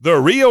The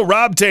Real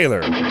Rob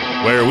Taylor.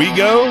 Where we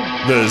go,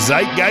 the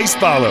zeitgeist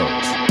follows.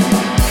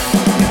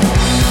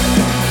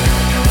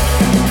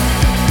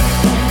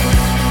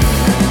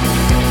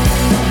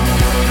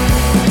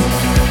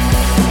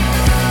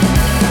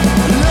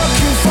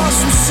 Looking for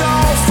some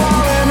soul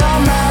falling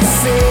on my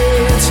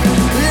feet,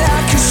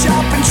 like a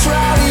shopping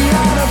trolley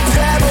on a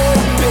pebble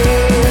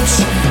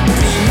beach.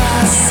 Be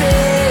my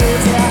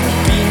savior,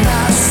 be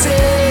my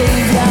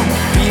savior,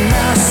 be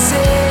my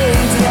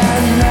savior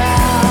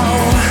now.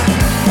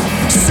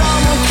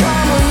 Someone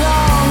come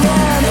along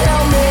and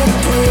help me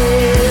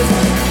breathe.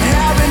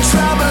 Having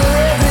trouble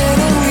living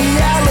in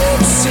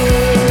reality.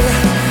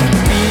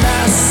 Be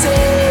my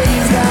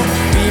savior,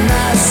 be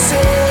my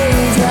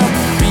savior,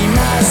 be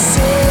my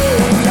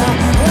savior.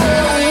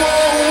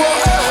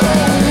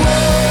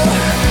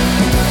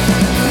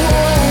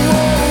 Whoa,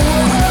 whoa,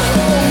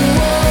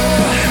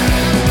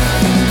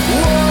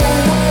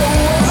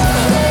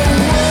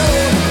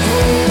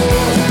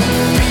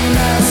 be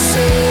my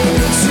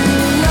savior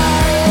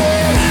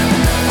tonight.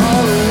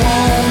 All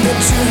alone, get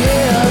to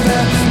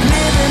heaven.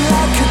 Living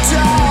like a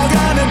dog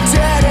on a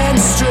dead end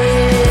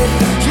street.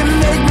 You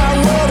make my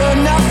world a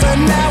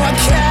nothing, now I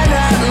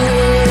cannot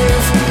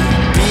live.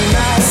 Be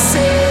my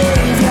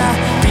savior,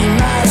 be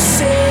my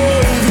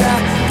savior,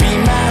 be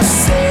my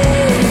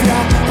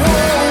savior.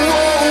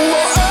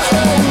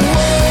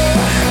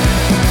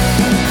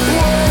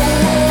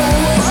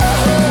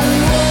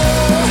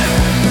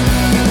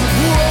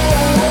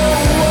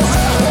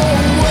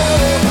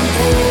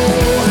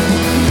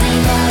 Be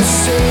my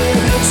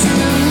savior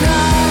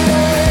tonight.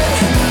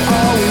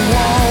 All we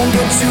want,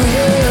 get to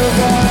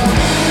heaven.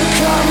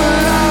 Come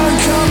along,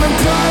 come and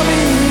pull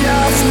me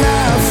off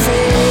my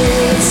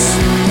face.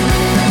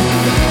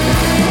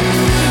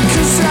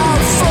 'Cause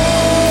I'll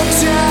fall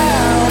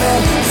down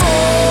and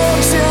fall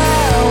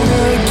down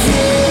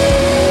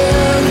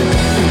again.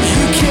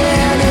 You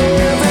can't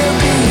ever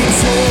be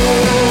told.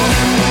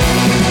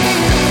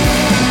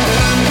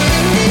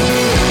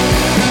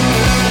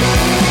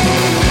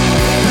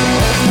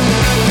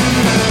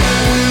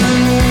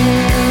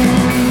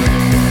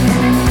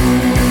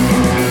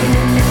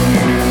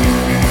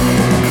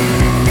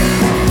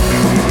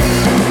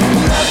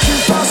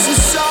 Looking for some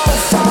soul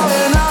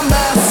falling on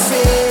my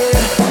feet,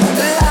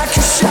 like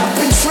a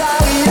shopping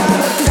trolley on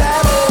a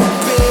pebble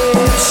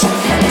beach.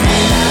 Be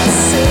my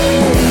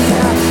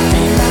savior,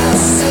 be my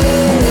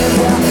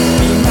savior,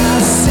 be my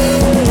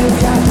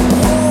savior.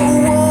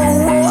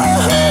 Whoa, whoa,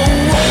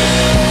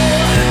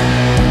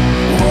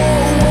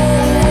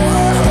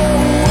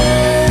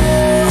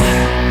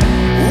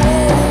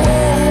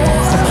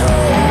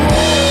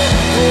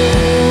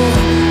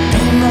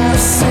 be my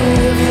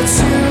savior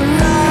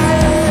tonight.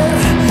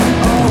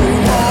 All we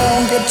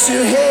want, get to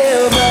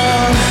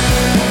heaven.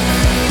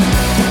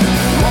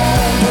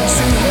 Won't get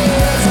to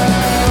heaven.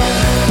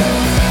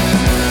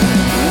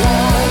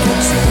 Won't get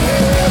to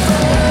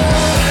heaven.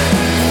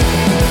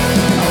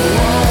 I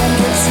won't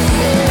get to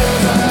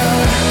heaven.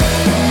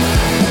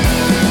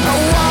 I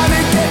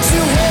wanna get to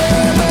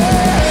heaven.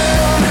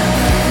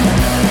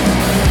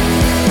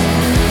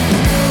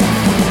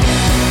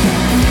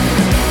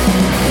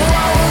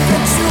 Won't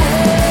get to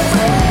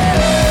heaven.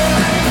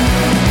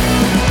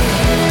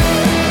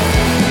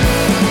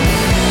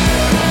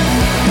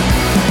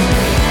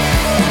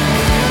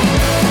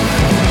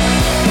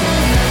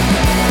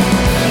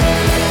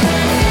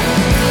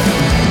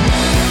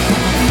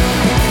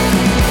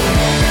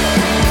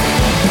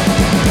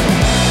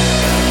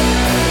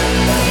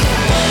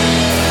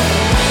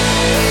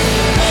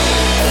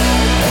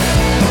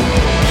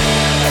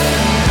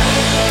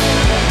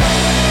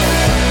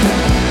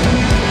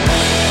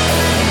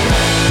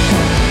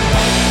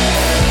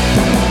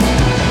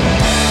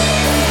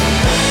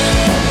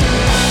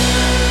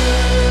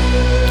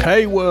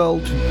 Hey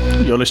world,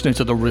 you're listening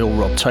to The Real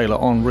Rob Taylor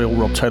on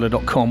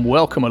realrobtaylor.com.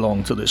 Welcome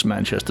along to this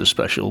Manchester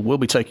special. We'll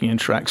be taking in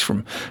tracks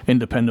from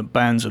independent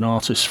bands and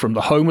artists from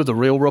the home of The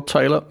Real Rob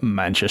Taylor,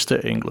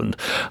 Manchester, England.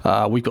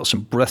 We've got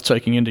some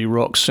breathtaking indie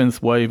rock,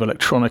 synthwave,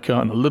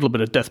 electronica, and a little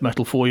bit of death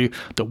metal for you.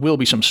 There will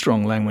be some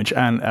strong language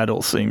and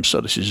adult themes,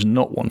 so this is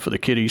not one for the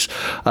kiddies.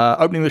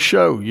 Opening the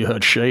show, you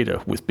heard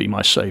Shader with Be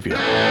My Saviour.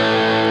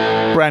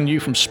 Brand new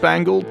from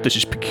Spangled, this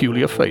is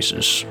Peculiar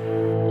Faces.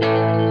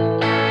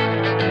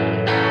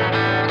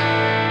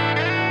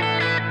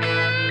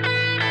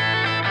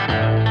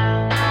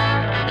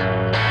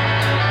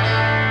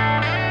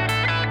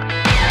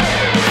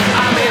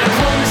 I'm in a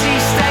clumsy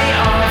state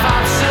of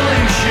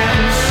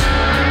absolutions.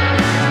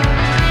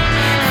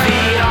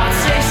 The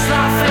artist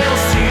that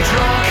fails to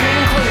draw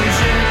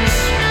conclusions,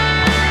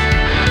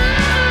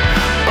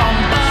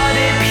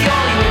 bombarded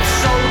purely with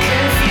soul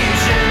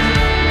confusion,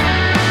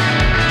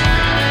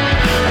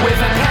 with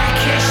a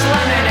peckish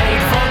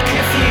lemonade vodka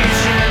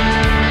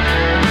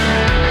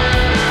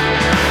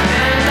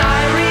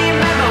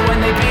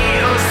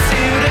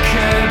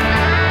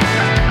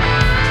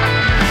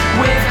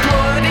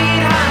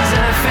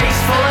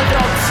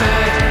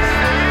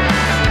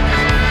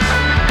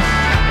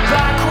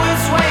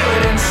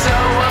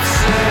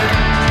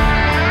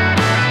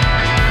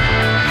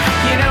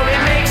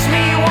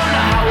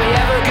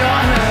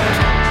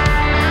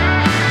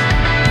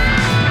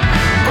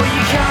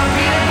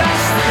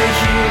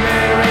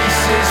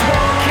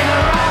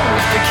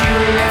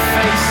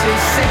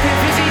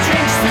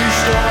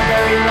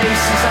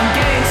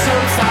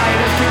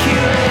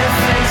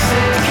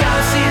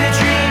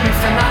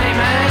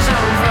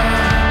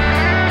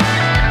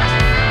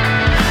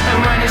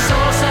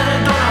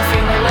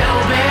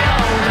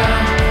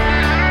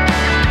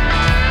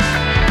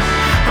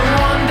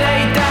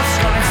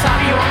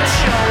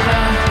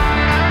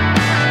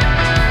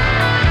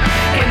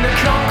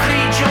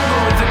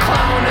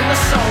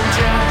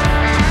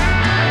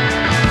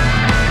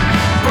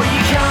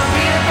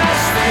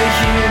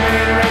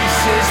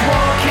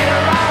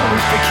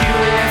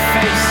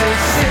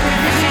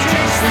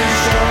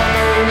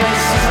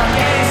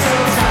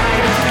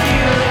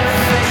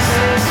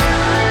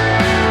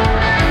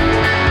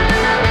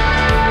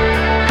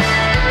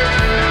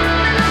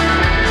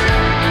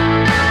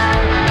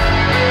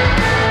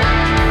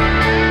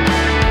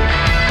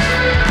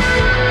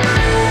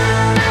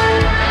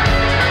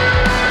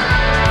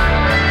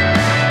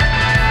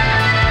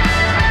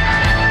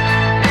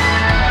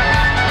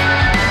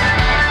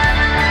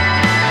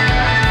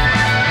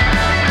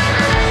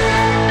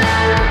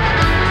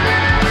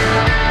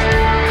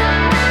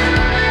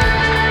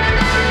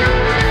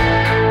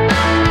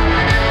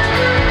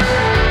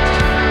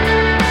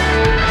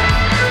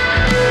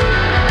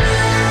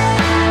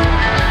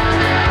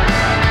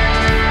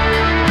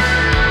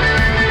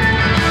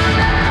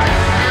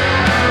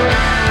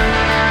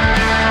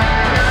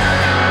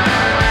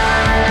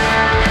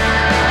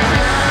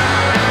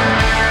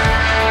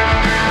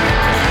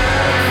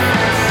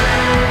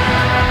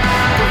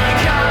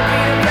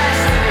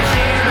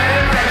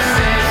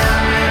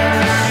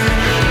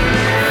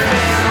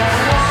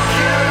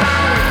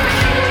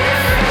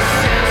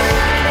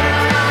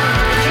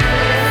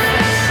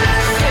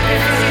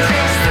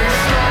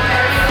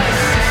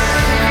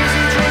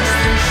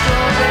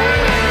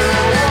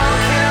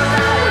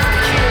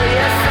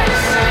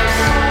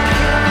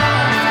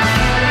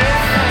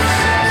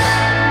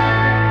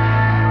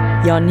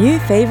your new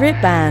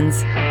favorite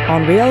bands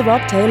on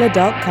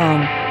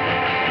realrobtaylor.com.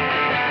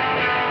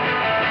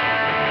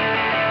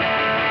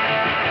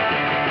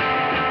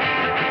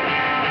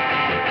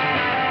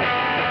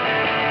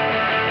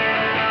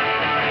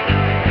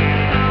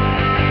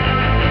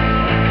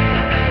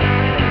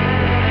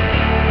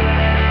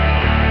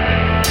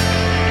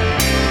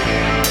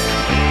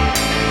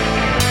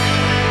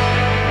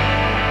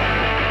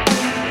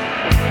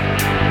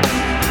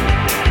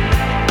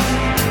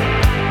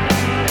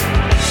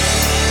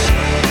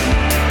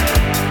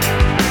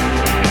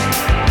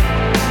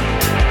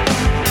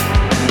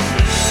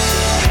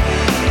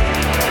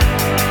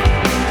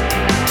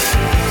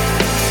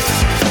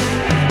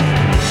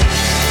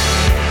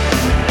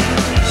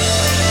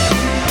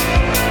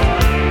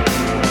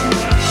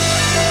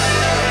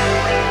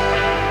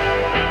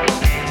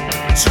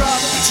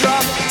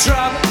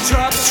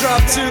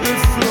 Drop to the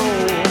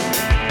floor.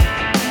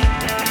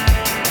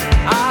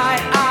 I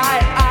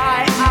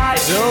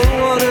don't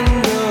wanna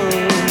know.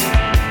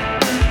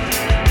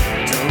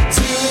 Don't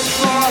do it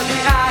for the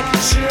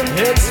action,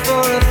 it's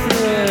for a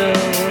thrill.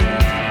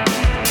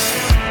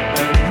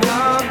 And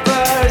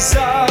numbers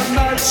are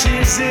much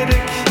easier to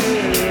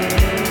kill.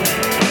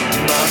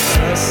 My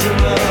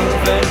personal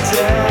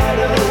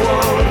vendetta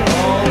won't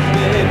hold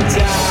me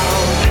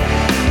down.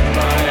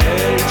 My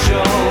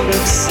age-old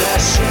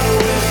obsession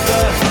with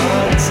the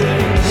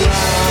hunting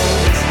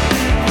ground.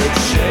 The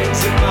chains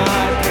of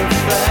my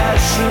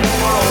profession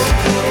won't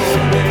pull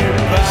me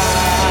back.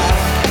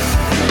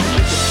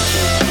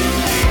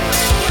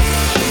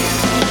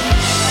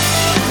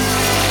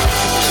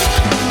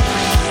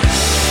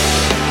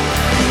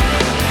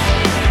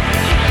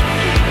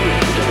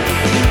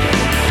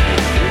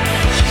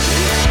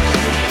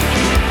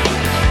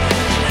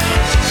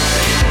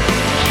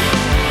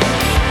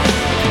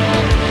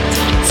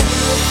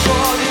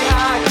 For the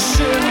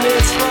action,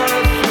 it's for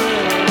a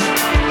thrill.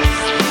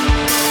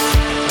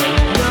 And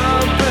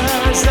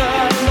numbers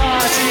are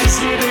not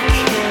easy to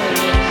kill.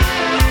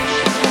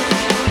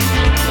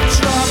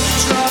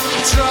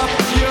 Drop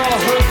your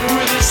hook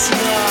with a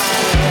smile.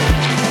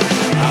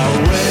 I'll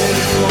wait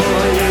for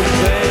you,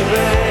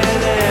 baby,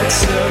 and it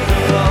took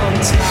a long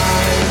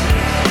time.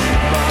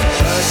 My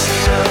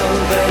personal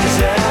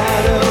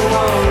vendetta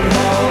won't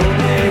hold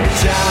me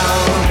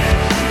down.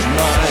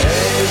 My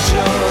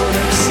age-old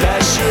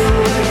obsession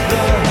with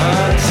the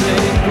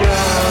hunting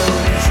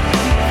ground.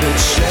 The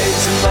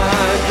shades of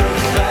my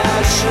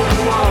profession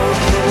won't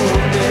pull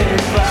me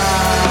back.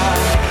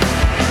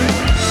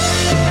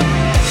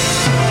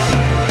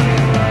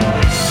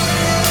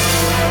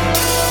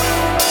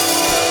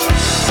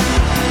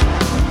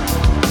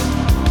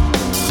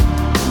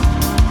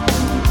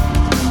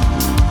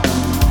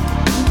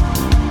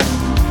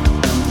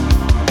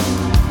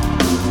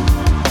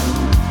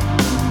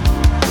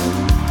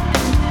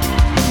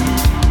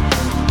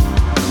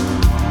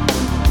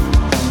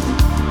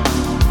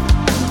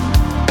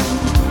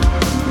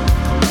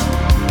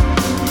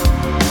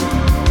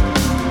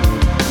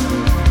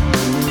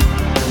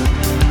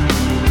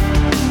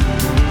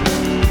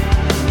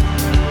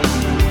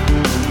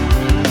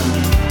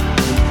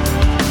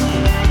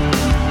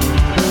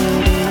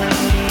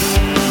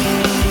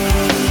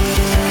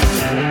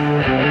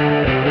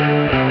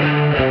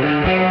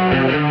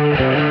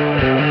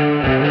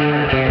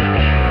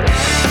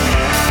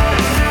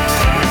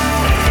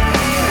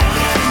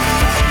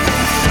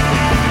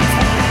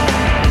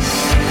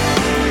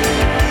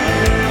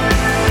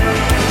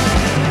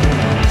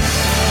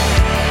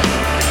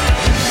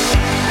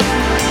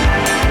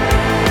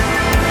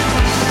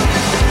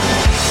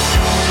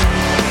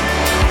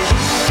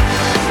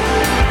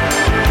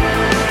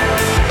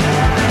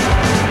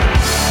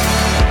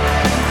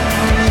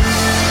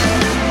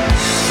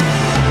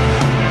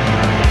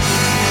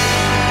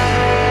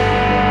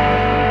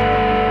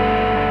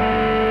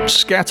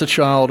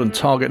 Scatterchild and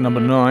Target Number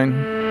 9.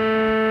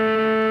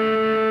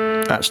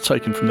 That's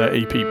taken from their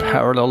EP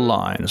Parallel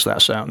Lines.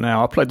 That's out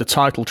now. I played the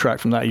title track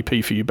from that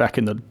EP for you back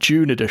in the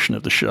June edition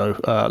of the show.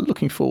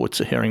 Looking forward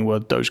to hearing where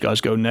those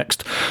guys go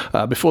next.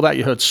 Before that,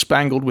 you heard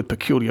Spangled with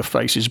Peculiar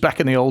Faces.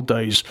 Back in the old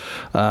days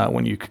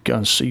when you could go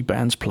and see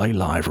bands play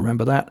live.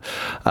 Remember that?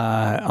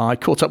 I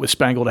caught up with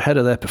Spangled ahead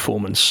of their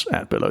performance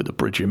at Below the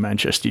Bridge in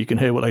Manchester. You can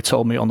hear what they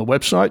told me on the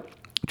website.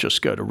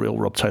 Just go to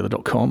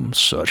realrobtaylor.com,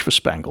 search for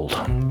Spangled.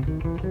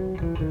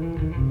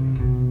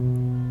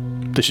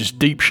 This is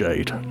Deep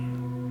Shade,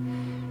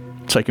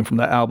 taken from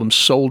their album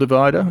Soul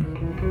Divider,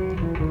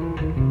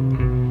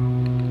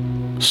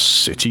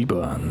 City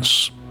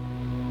Burns.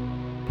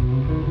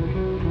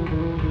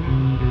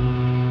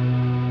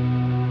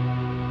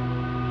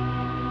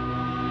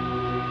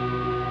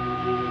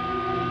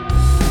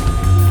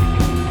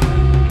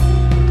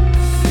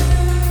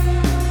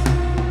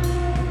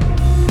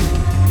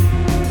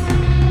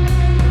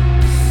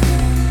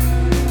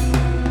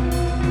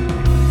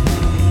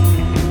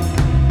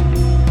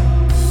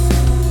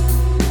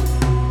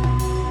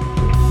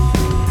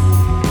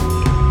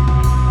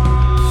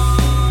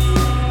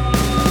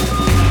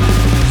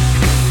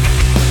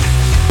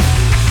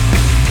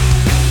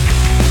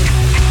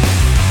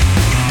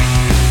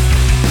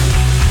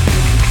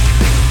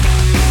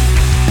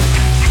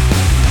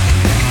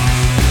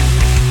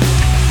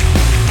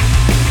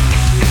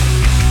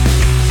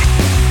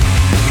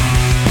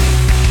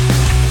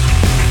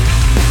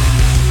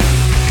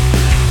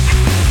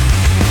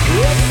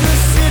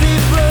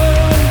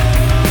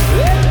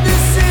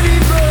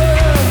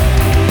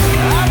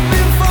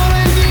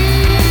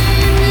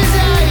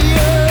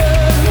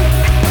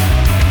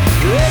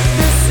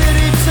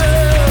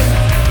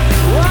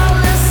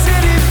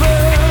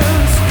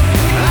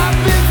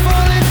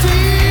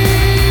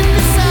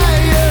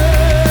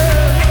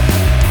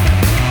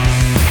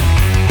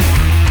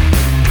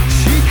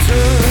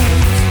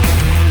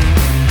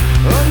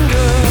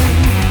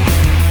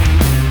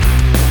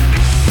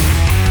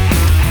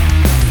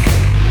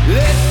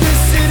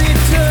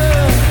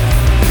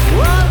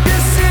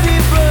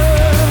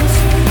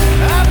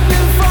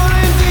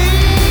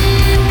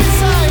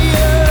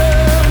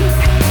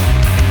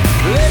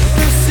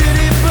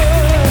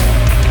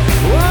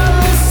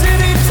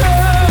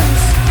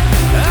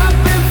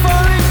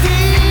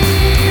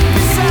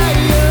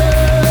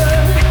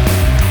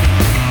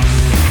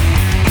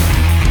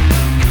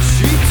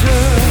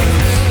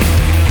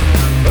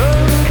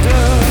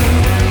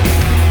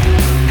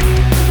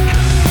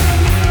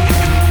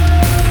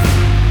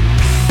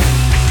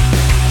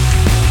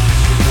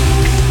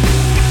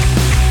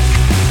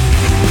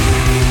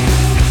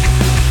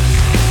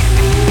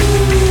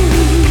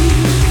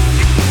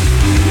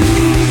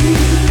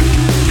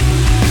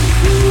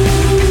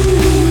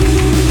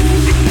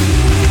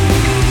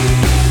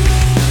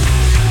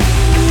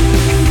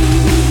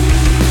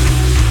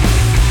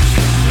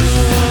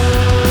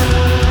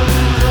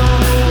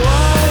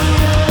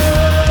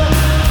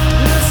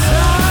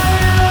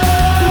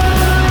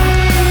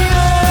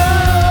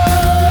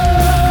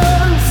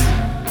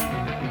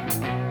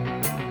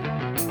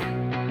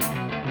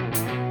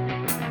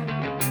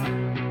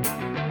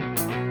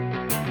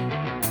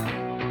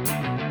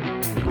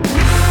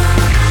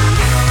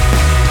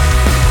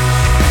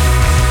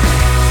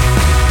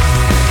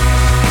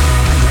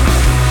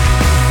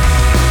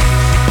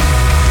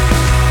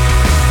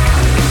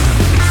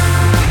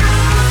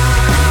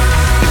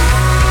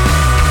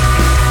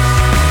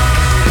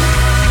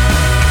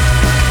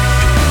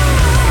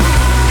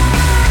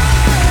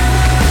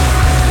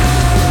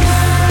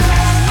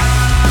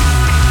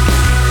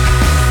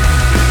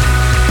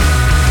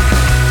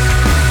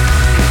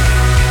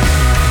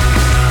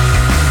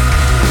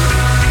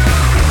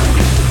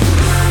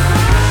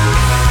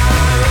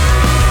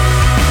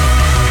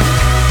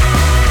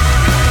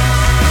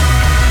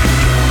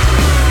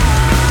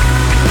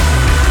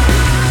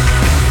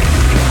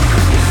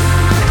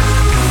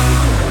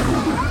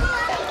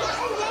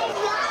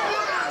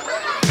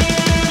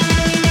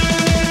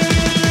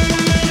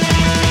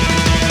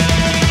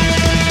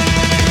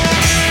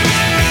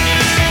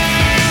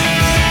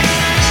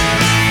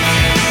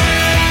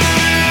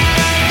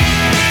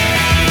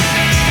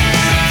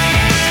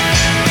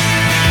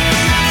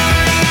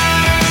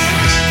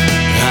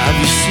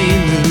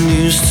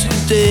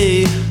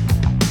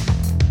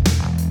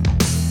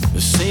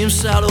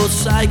 that old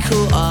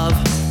cycle of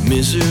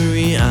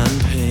misery and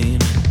pain,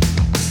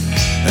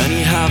 and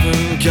you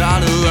haven't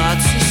got a lot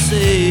to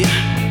say.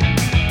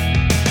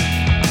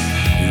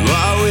 You're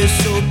always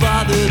so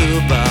bothered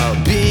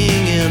about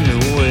being in the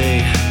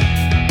way.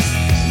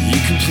 You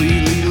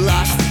completely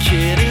lost the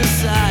kid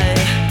inside,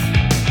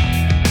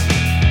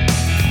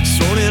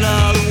 thrown it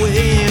all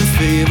away in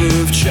favor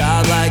of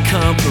childlike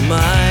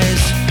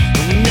compromise.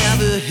 And we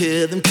never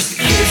hear them, 'cause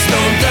the kids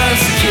don't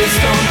dance, the kids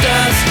don't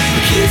dance,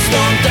 the kids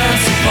don't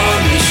dance upon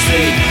the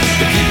street.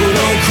 The people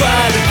don't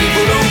cry, the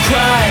people don't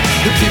cry,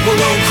 the people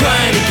don't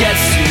cry, and it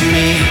gets to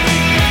me.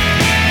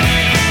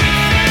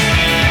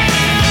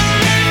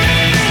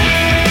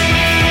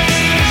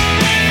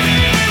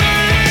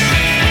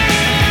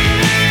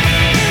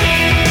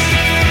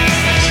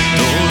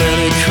 Don't let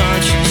a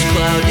conscience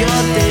cloud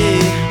your day,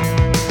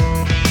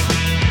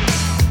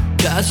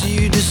 'cause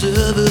you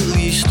deserve at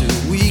least a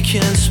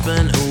weekend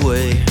spent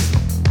away.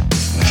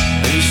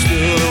 And you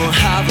still don't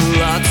have a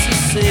lot to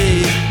say.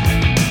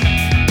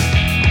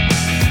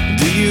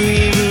 Do you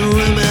even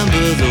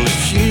remember those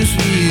tunes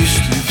we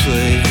used to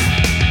play?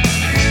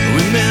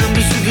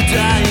 Remembers of a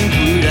dying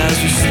brood as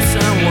we sit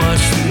and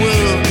watch the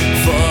world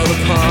fall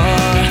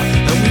apart.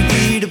 And we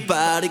read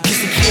about it, 'cause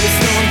the kids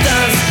don't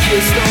dance, the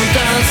kids don't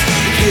dance,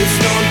 the kids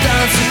don't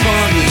dance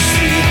upon the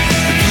street.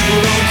 The people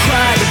don't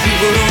cry, the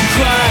people don't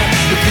cry,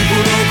 the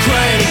people don't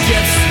cry, and it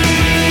gets to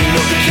me.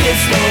 No, the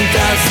kids don't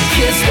dance, the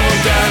kids don't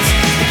dance,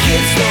 the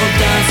kids don't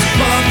dance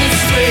upon the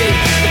street.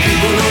 The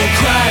people don't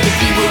cry, the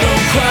people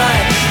don't cry,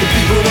 the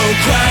people don't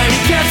cry, and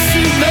it gets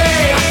to me.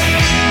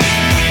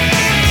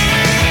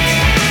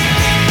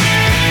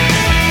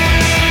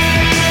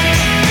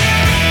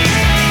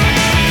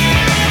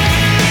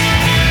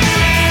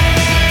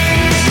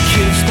 The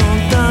kids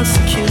don't dance,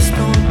 the kids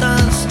don't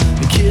dance,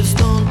 the kids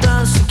don't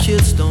dance, the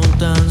kids don't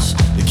dance,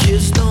 the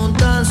kids don't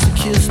dance, the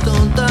kids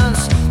don't dance,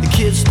 the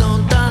kids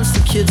don't dance,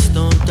 the kids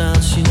don't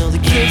dance. You know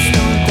the kids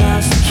don't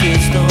dance, the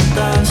kids don't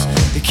dance,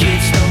 the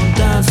kids don't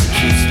dance, the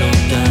kids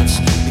don't dance,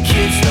 the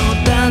kids don't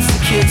dance, the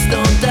kids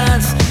don't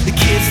dance, the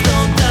kids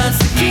don't dance,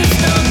 the kids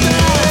don't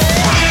dance.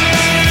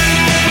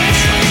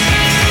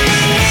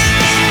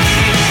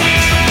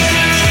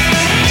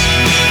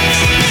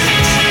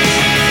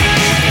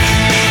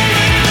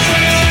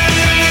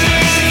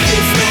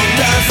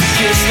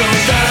 Kids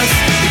don't dance,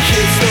 the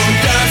kids don't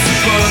dance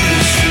upon the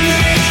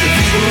street. The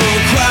people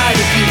don't cry,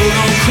 the people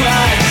don't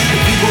cry, the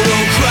people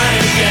don't cry,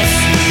 and it gets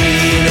to me.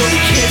 You know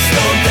the kids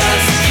don't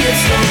dance, the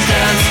kids don't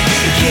dance,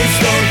 the kids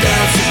don't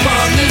dance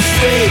upon the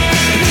street.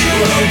 The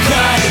people don't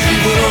cry, the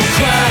people don't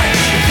cry,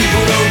 the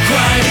people don't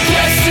cry, and it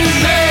gets to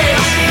me.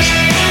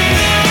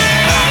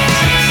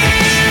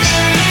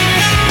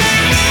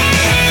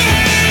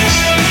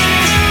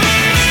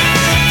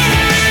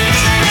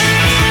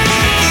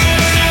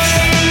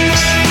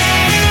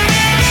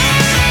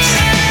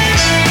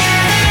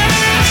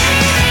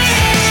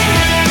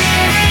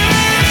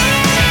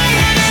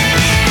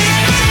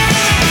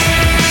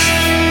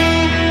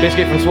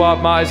 Biscuit from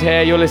Suave Martyrs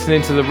here. You're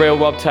listening to The Real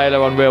Rob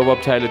Taylor on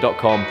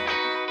realrobtaylor.com.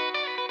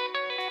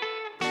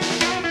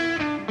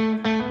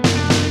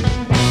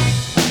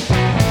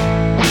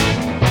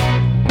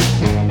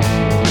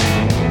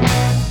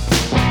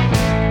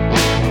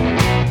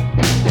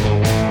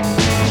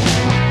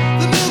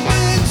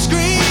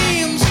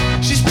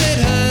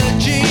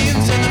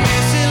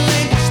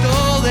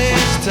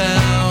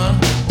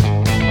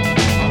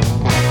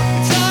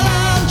 It's all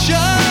on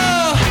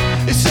Joe.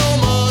 It's so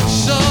much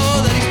so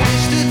that he's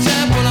pitched a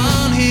temple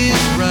on his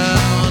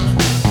ground.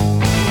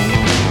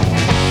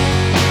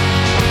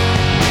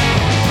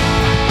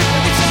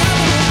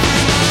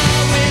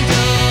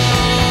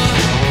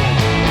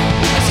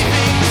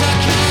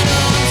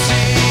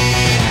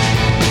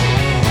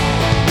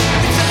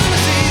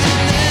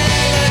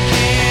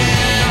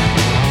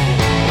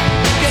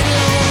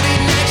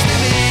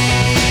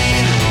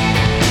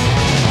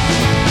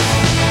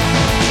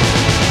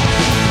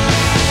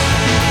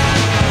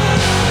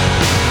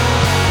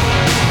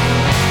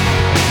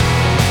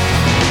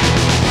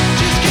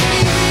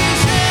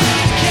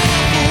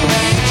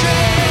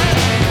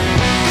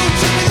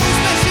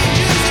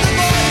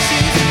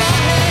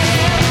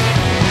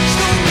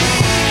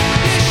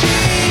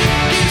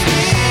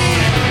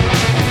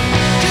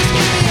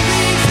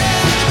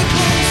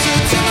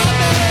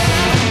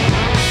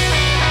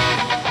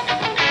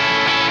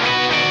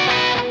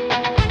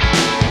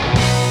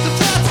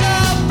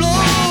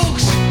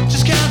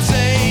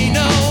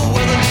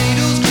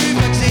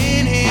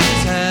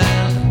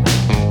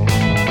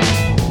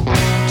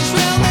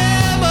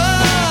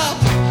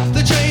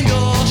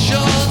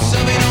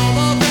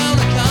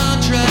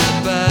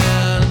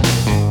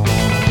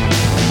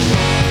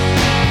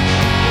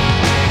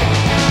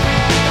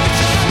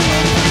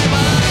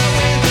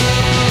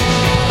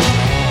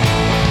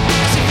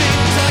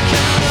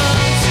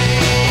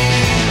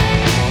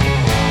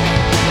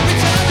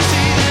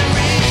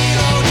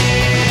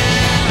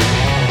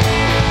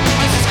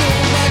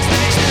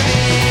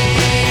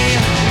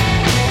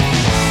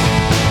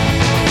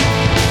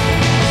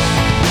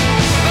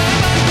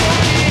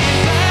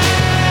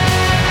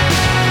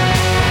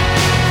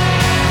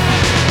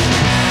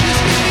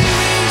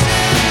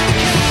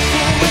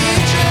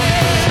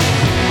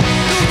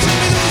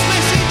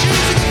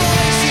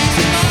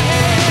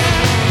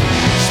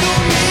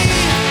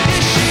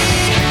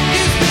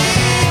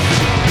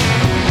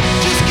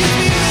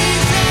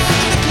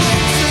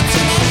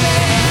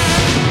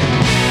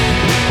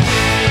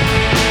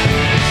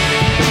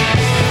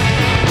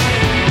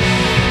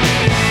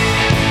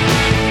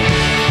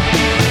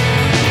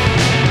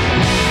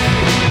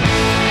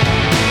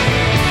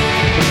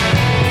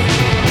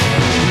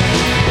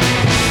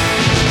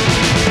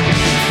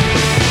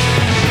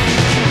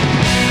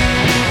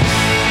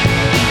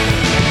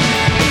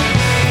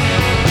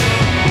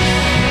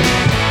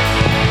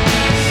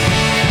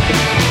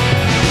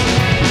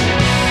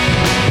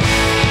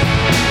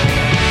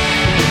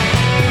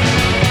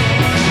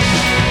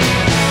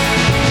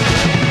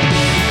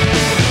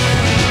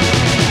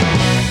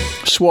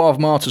 Suave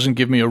Martyrs and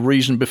give me a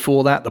reason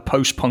before that. The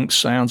post-punk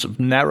sounds of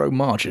Narrow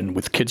Margin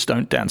with Kids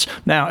Don't Dance.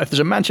 Now, if there's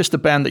a Manchester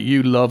band that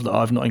you love that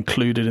I've not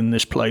included in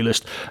this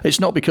playlist, it's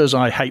not because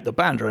I hate the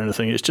band or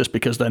anything, it's just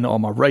because they're not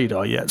on my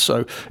radar yet.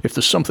 So if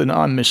there's something that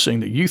I'm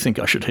missing that you think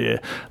I should hear,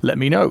 let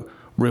me know.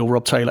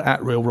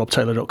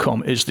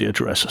 realrobtaylor@realrobtaylor.com is the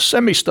address.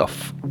 Send me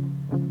stuff.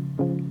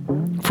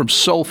 From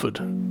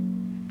Salford,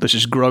 this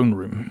is Grown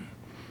Room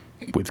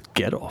with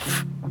Get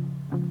Off.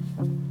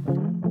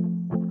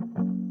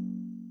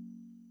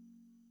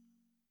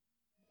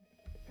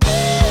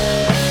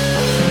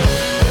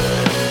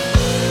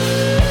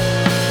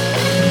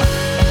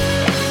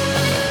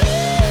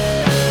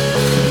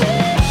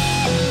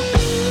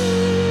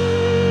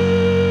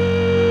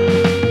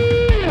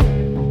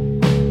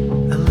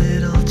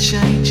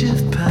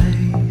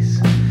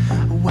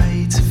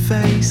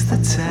 The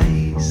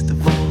taste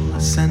of all the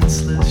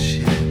senseless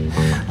shit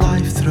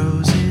life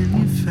throws in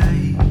your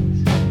face.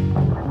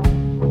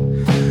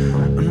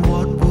 And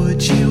what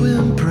would you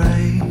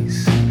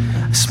embrace?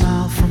 A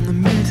smile from the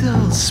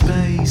middle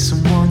space.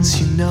 And once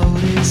you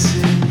notice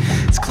it,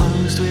 it's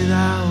closed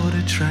without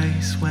a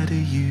trace. Where do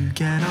you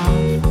get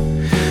off?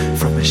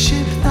 From a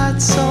ship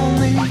that's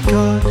only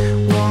got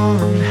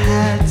one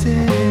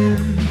heading.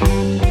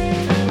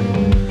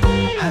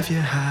 Have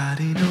you had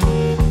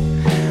enough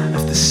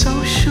of the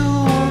social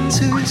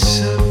to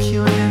suck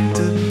your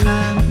independence?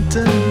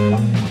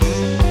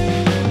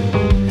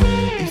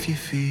 If you're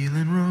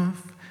feeling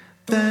rough,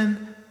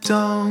 then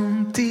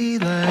don't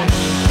delay.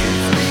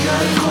 Give me a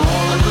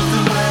call, I love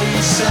the way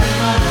you say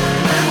my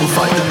name. We'll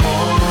fight them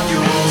all,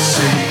 you'll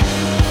see.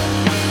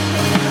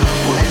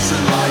 Well,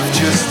 isn't life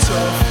just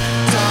tough?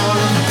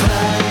 Darling,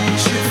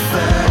 place your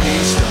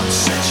face. Don't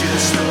set your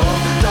store.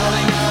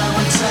 Darling, I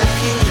will take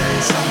your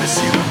case. I miss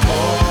you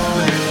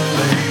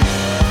appallingly.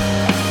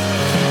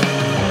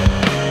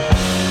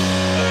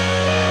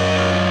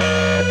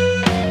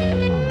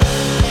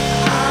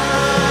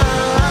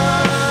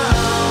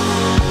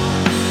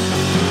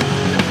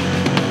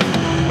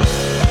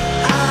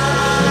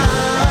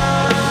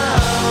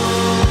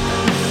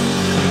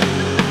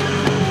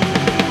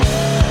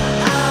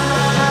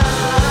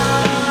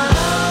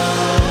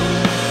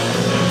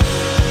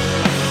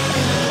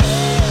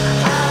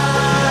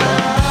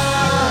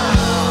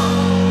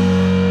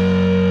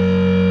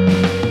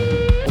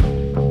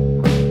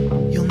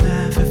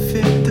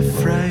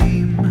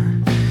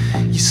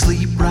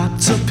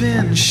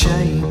 In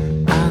shame,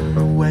 and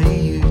the way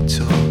you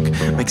talk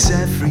makes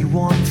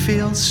everyone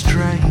feel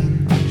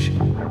strange.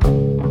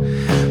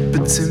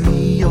 But to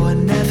me you're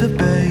never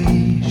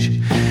beige.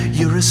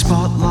 You're a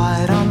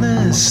spotlight on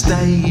the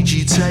stage.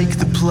 You take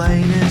the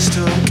plainest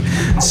hook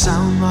and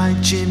sound like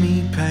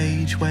Jimmy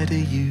Page. Where do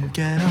you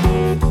get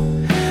off?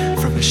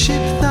 From a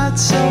ship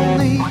that's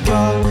only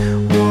got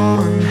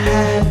one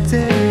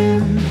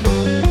heading.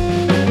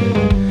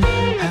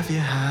 Have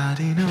you had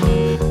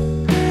enough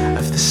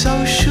of the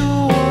social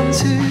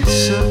to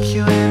suck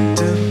your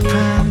independence?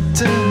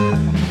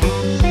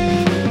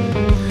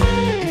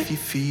 If you're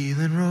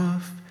feeling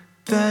rough,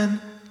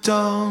 then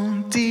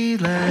don't delay.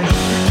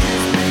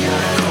 Give me a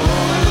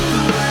call, I love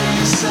the way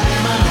you say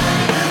my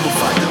name. We'll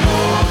fight them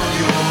all,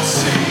 you'll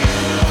see.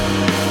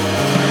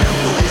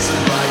 Well,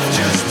 isn't life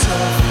just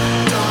tough?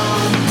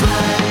 Don't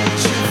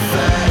place your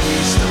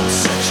face. Don't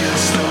set your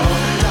store.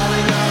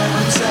 Darling, I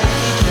will take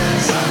your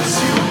case. I miss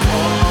you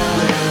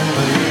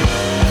appallingly.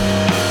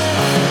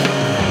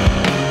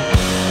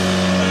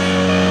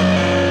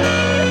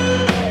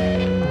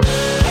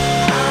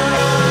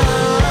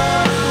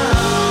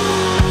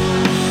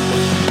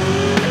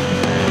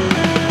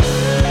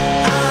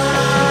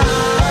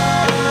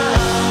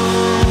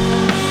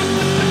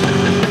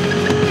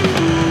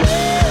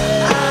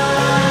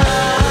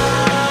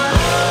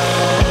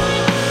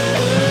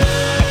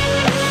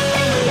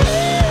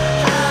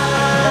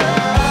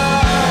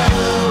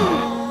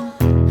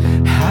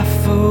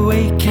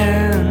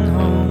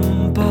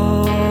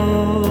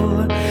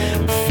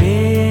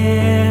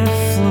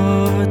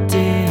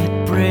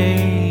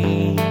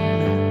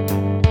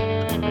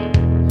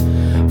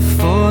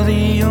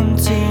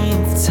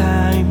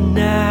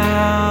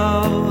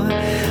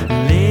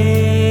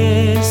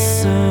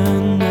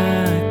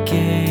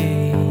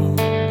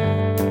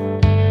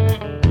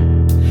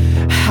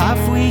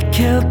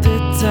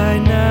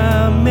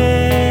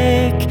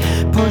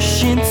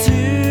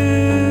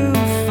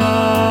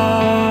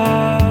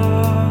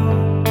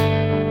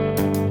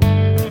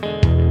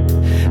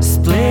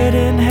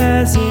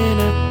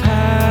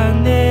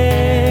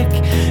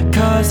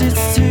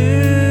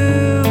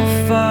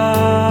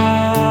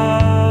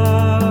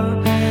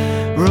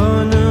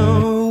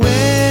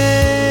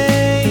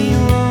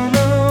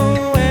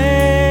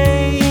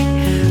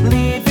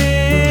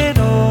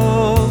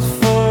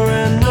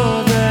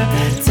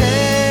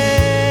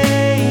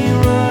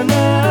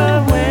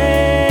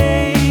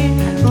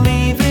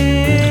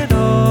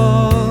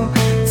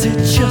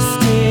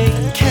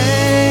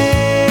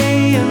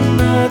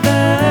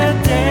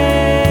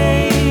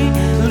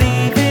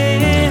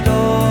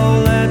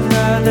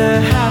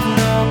 Have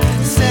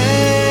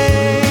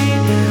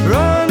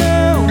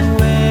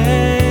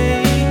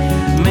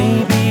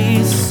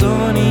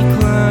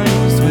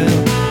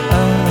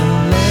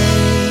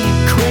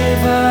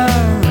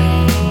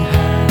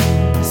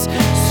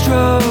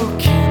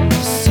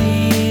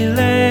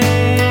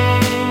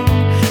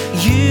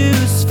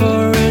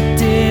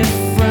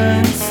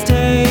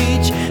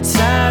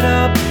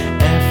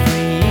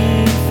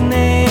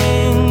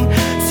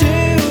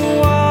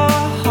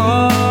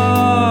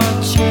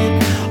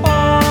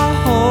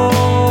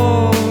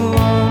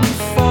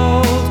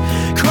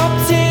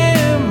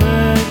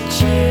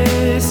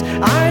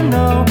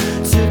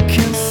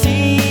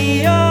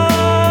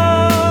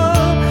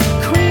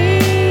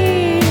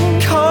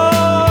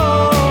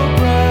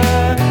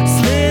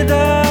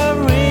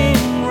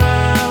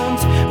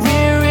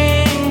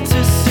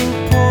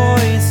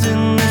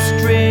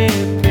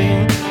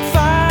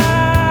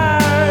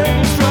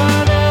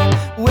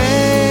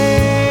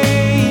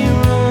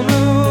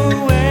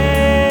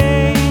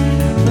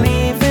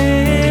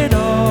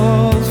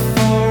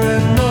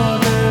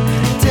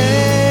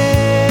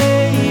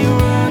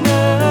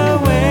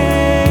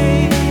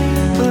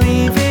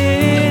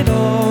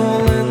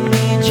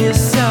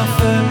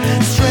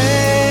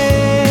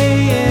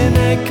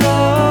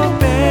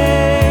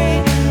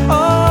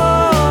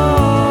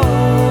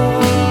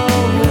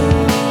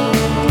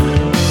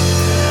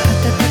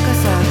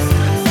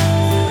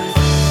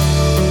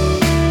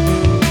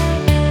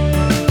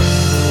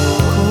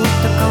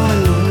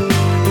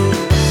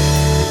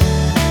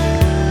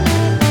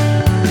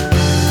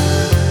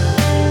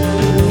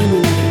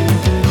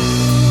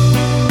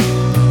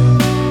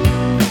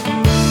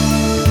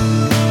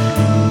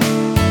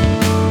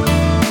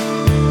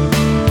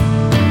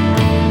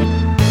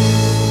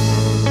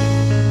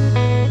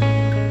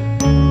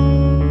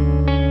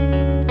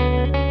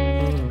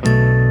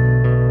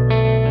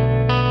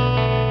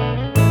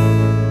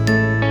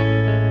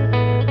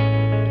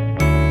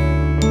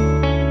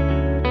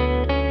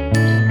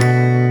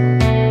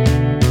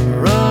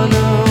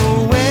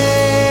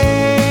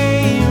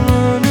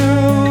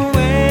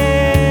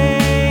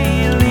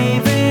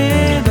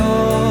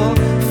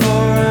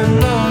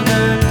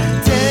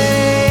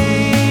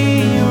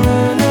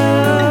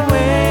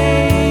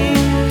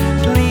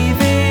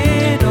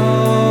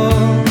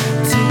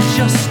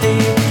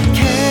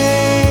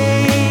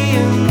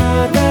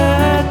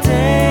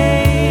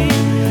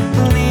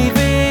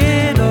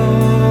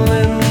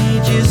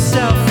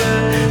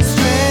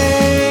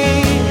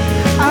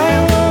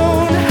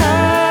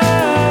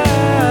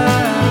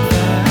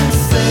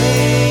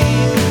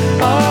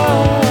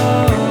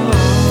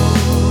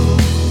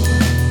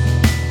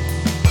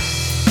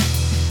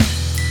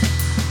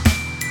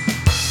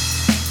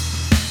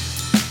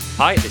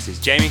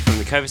Jamie from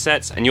the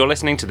Coversets, and you're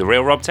listening to The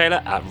Real Rob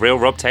Taylor at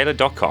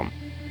realrobtaylor.com.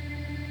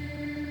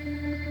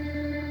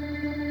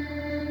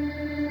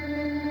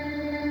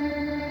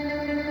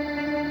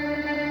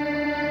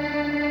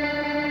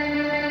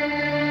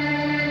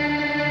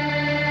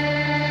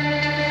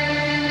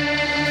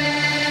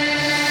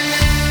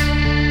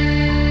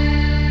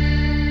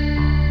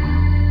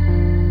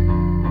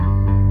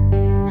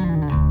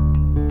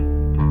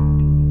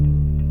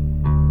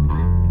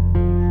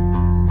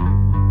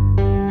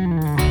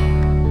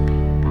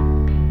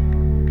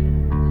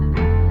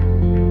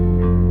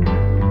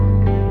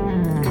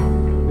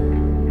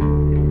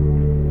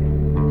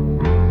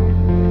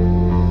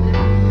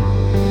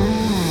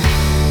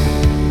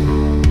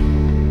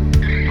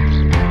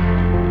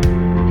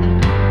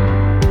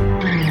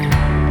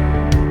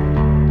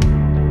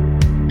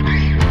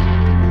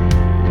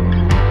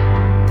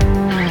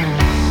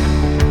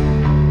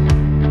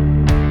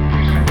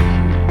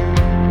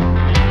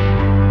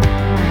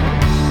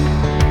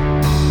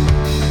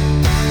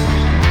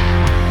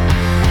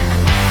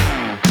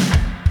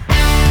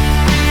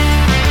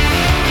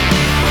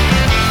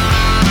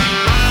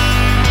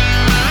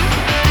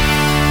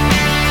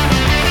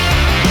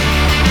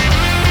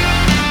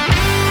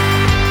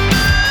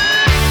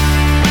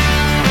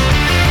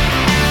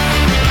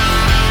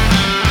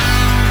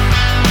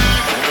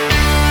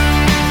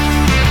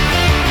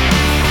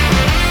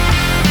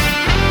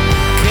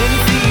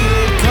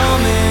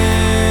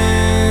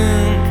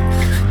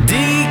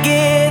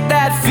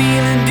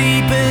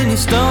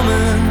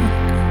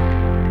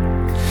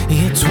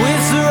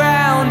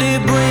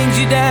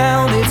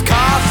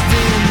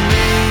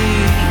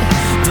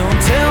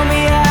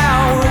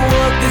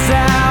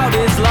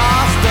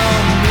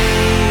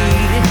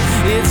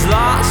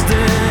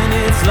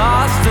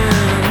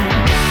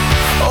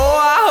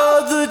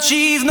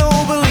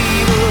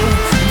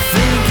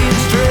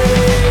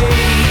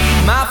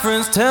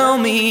 Tell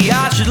me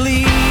I should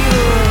leave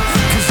her,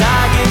 'cause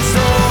I get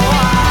so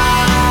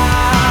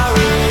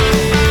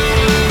irate,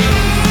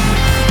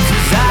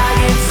 'cause I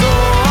get so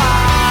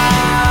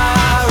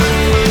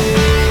irate.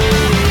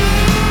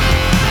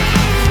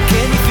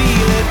 Can you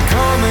feel it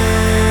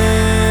coming?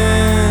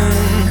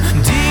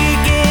 Do you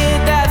get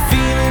that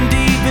feeling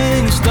deep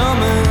in your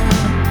stomach?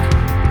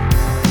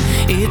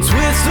 It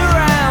twists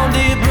around,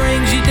 it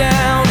brings you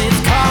down,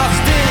 it's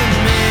costing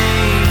me.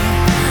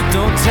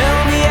 Don't tell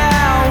me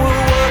how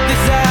we'll work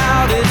this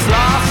out, it's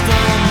lost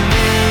on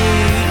me.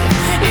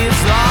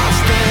 It's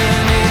lost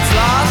and it's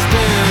lost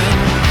and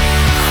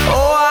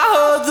oh, I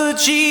heard that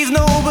she's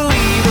no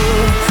believer,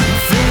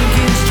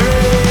 thinking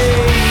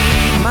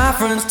straight. My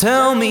friends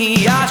tell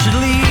me I should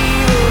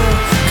leave her,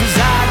 'cause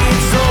I get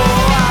so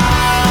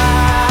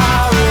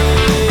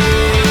irate,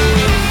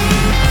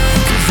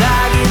 'cause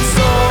I get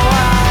so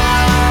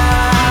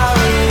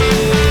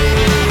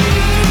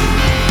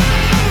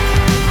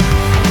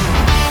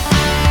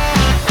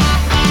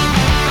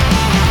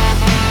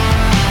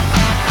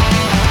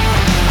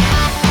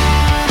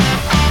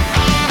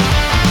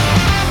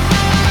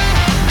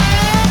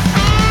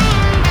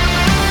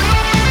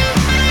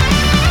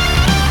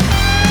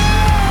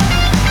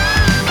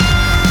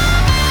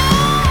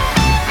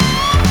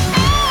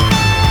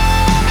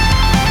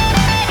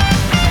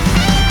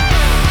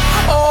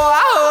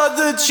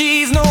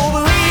she's no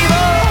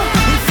believer,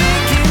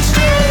 thinking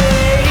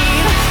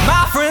straight.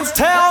 My friends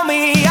tell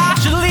me I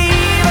should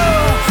leave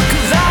her,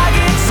 'cause I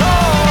get so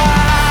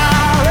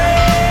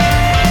irate,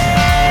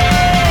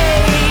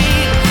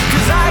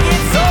 'cause I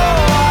get so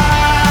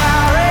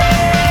irate,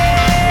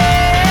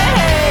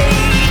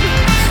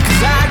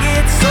 'cause I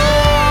get so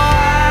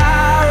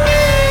irate.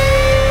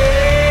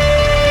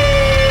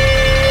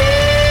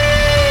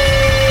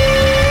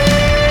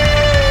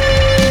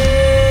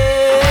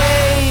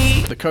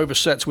 The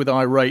Coversets with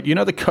Irate. You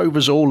know the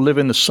Covers all live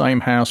in the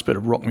same house. Bit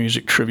of rock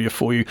music trivia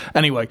for you.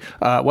 Anyway,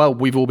 well,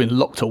 we've all been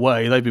locked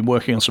away. They've been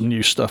working on some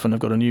new stuff and they've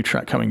got a new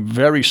track coming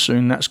very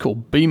soon. That's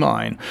called Be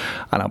Mine,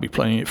 and I'll be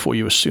playing it for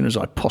you as soon as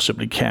I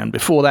possibly can.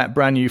 Before that,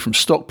 brand new from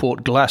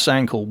Stockport, Glass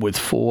Ankle with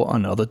For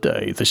Another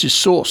Day. This is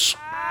Source.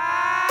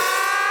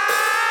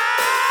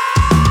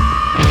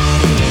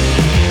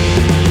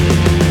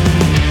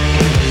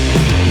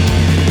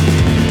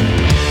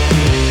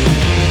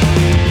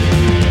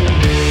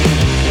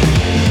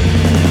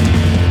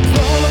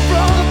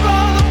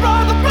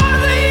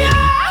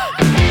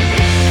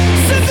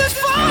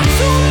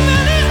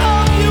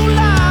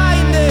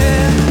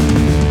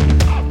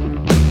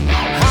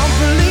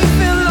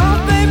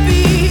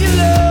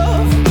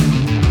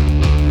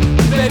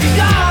 Baby,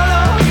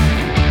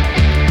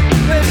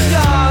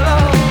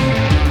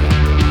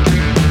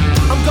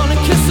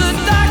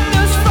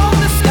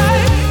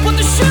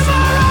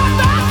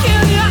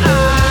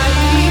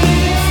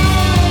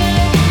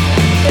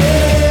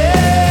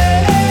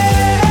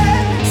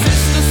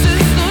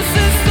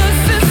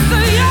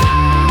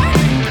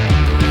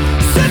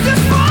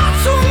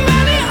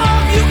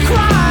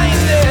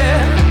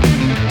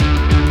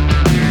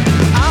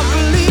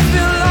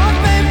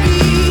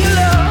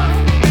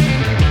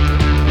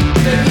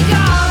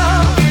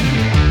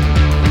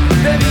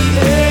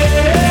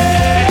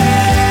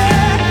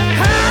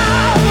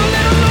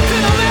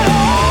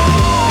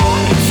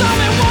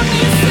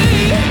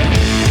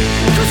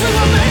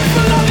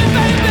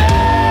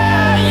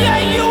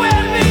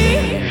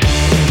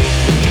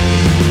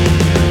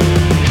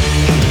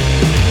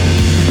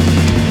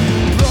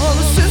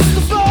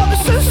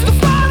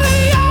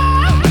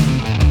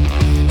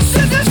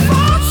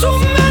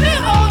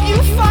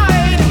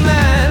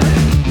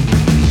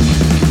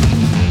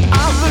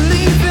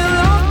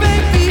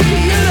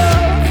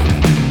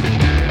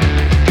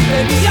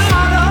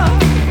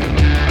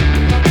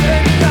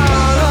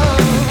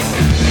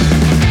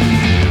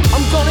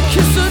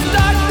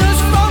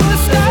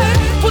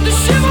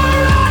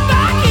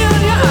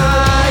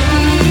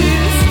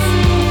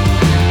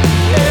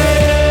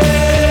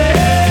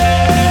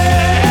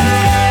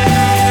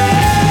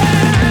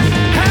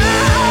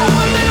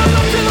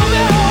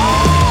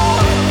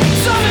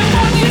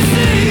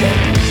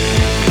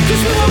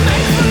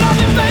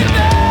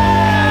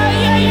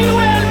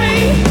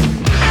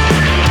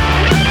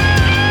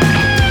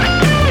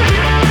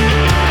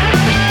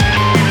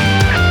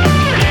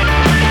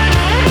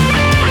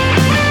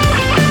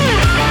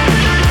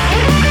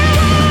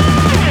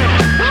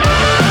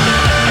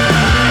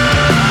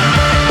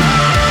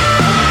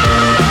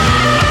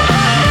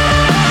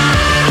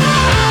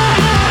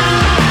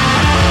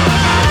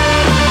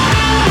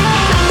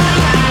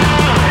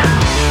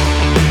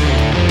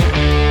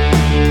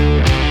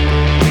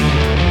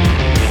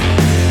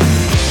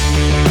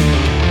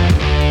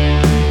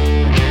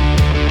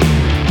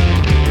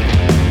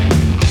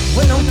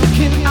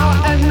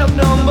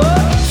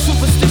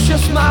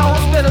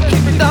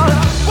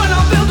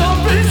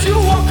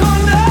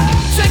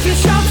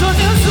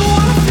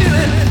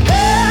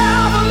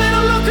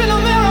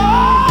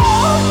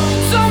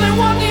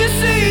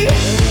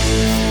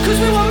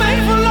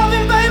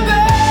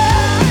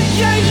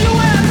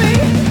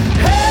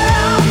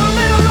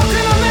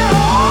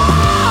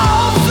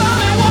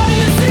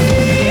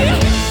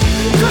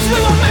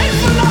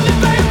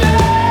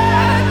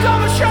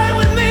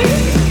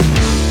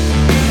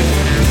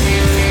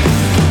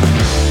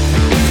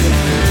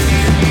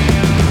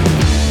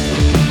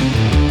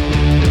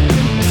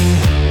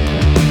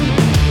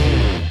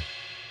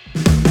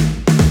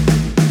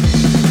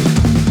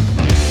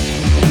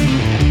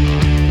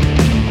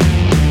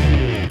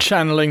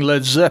 channeling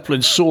Led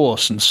Zeppelin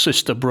Source and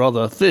Sister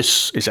Brother.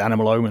 This is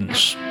Animal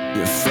Omens.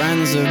 Your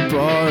friends are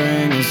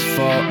boring as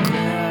fuck.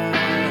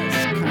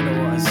 That's kind of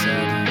what I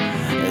said.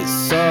 It's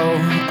so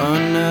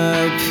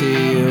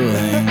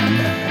unappealing.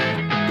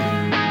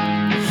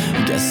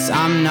 Guess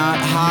I'm not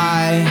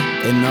high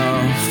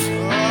enough.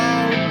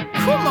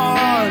 Come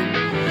on!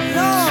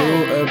 No!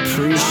 To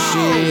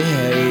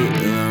appreciate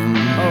them.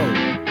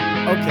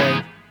 Oh,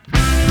 okay.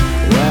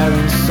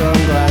 Wearing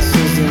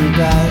sunglasses in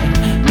bed,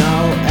 no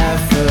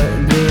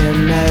effort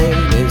being made.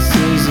 It's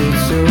easy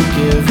to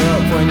give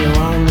up when you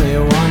only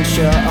want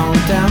your own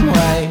damn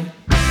way.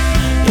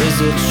 Is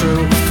it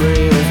true,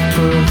 free of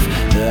proof,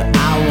 that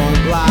I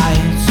won't lie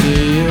to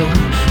you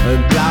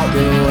about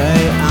the way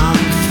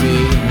I'm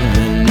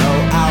feeling? No,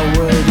 I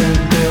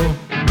wouldn't do,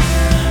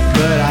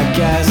 but I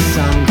guess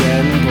I'm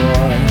getting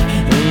bored,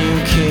 and you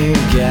keep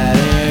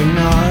getting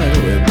ignored.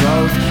 We're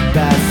both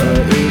bad for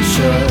each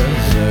other,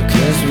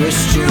 'cause we're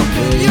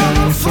stupid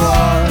and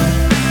flawed.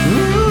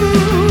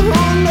 Ooh,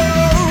 oh no.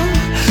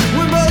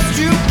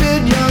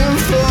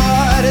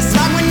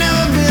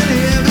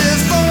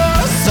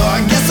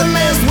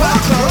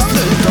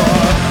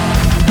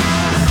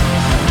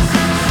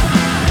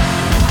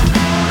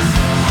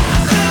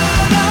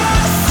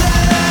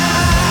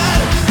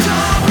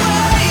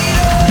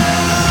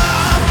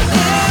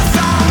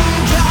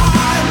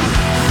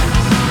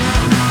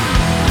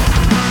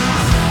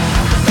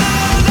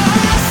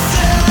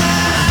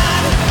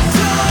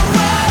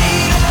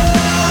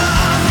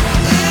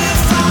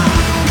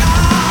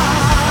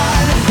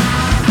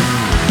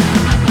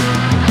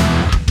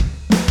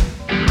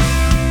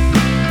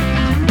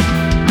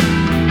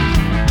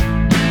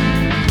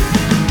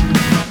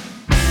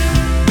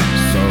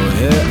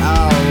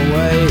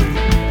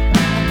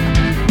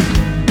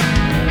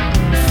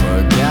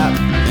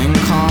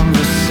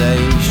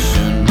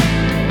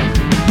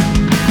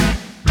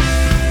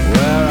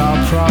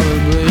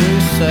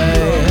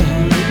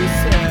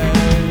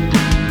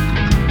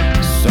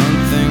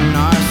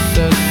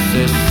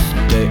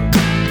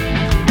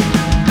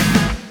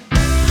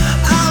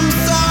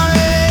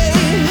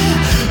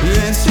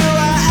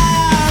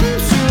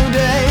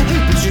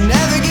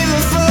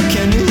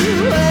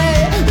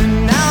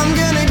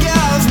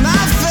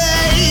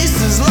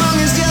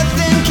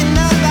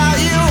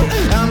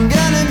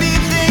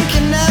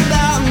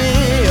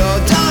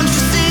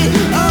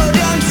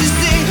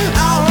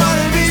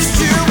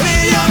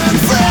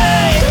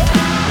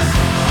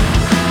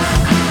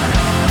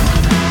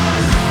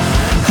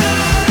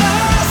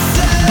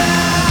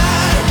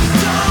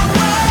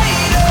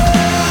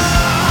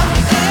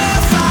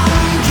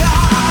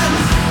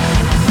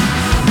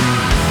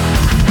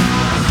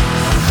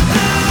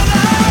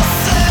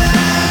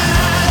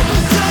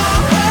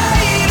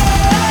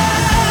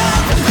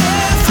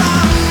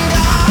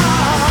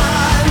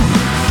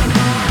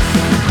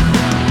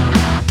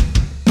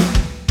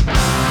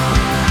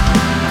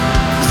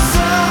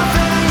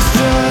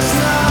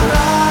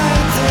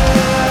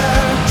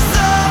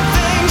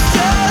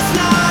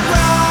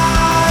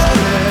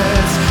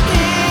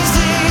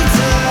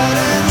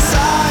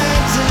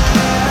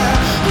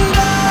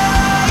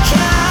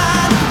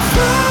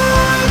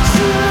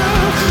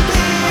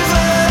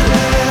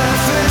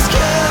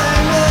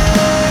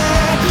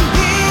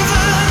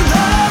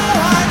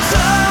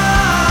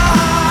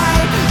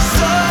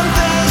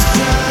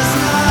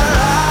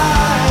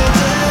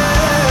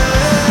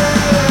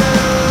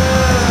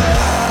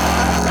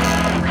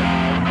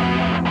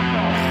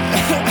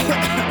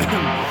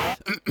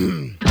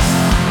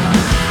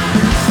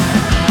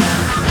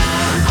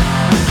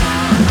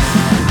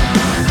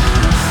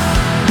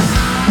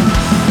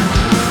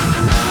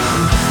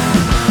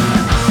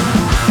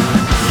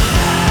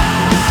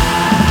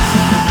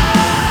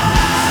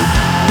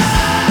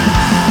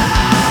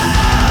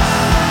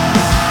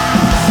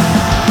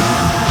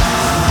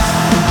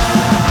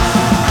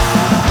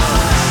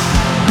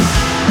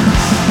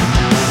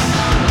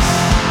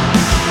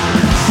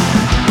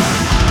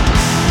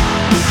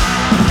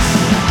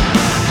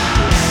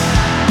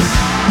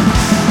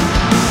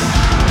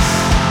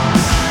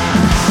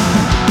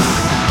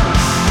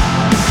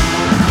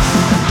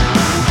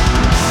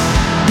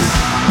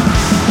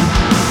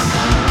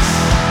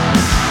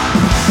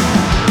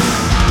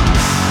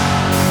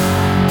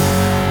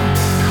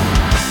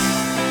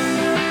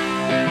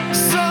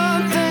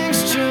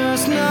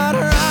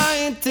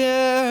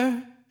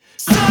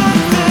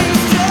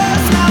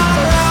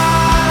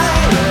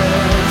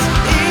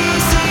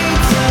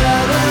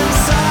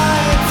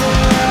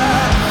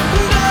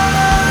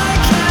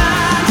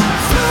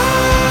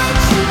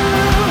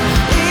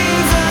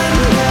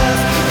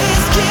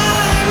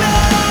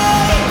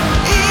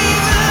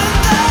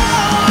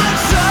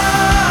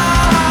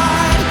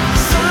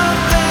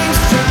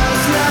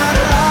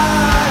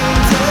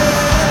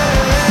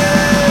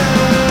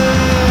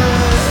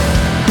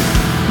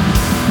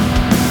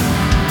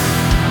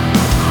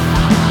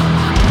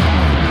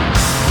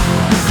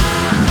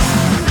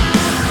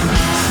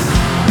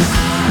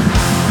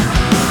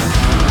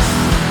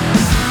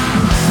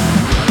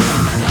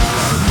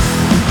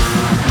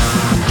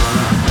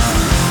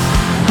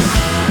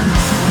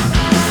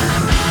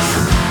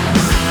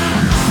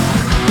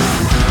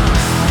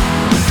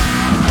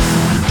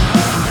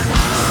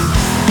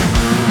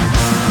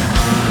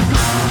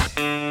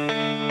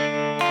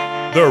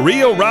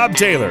 real Rob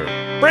Taylor,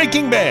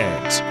 Breaking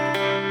Bands.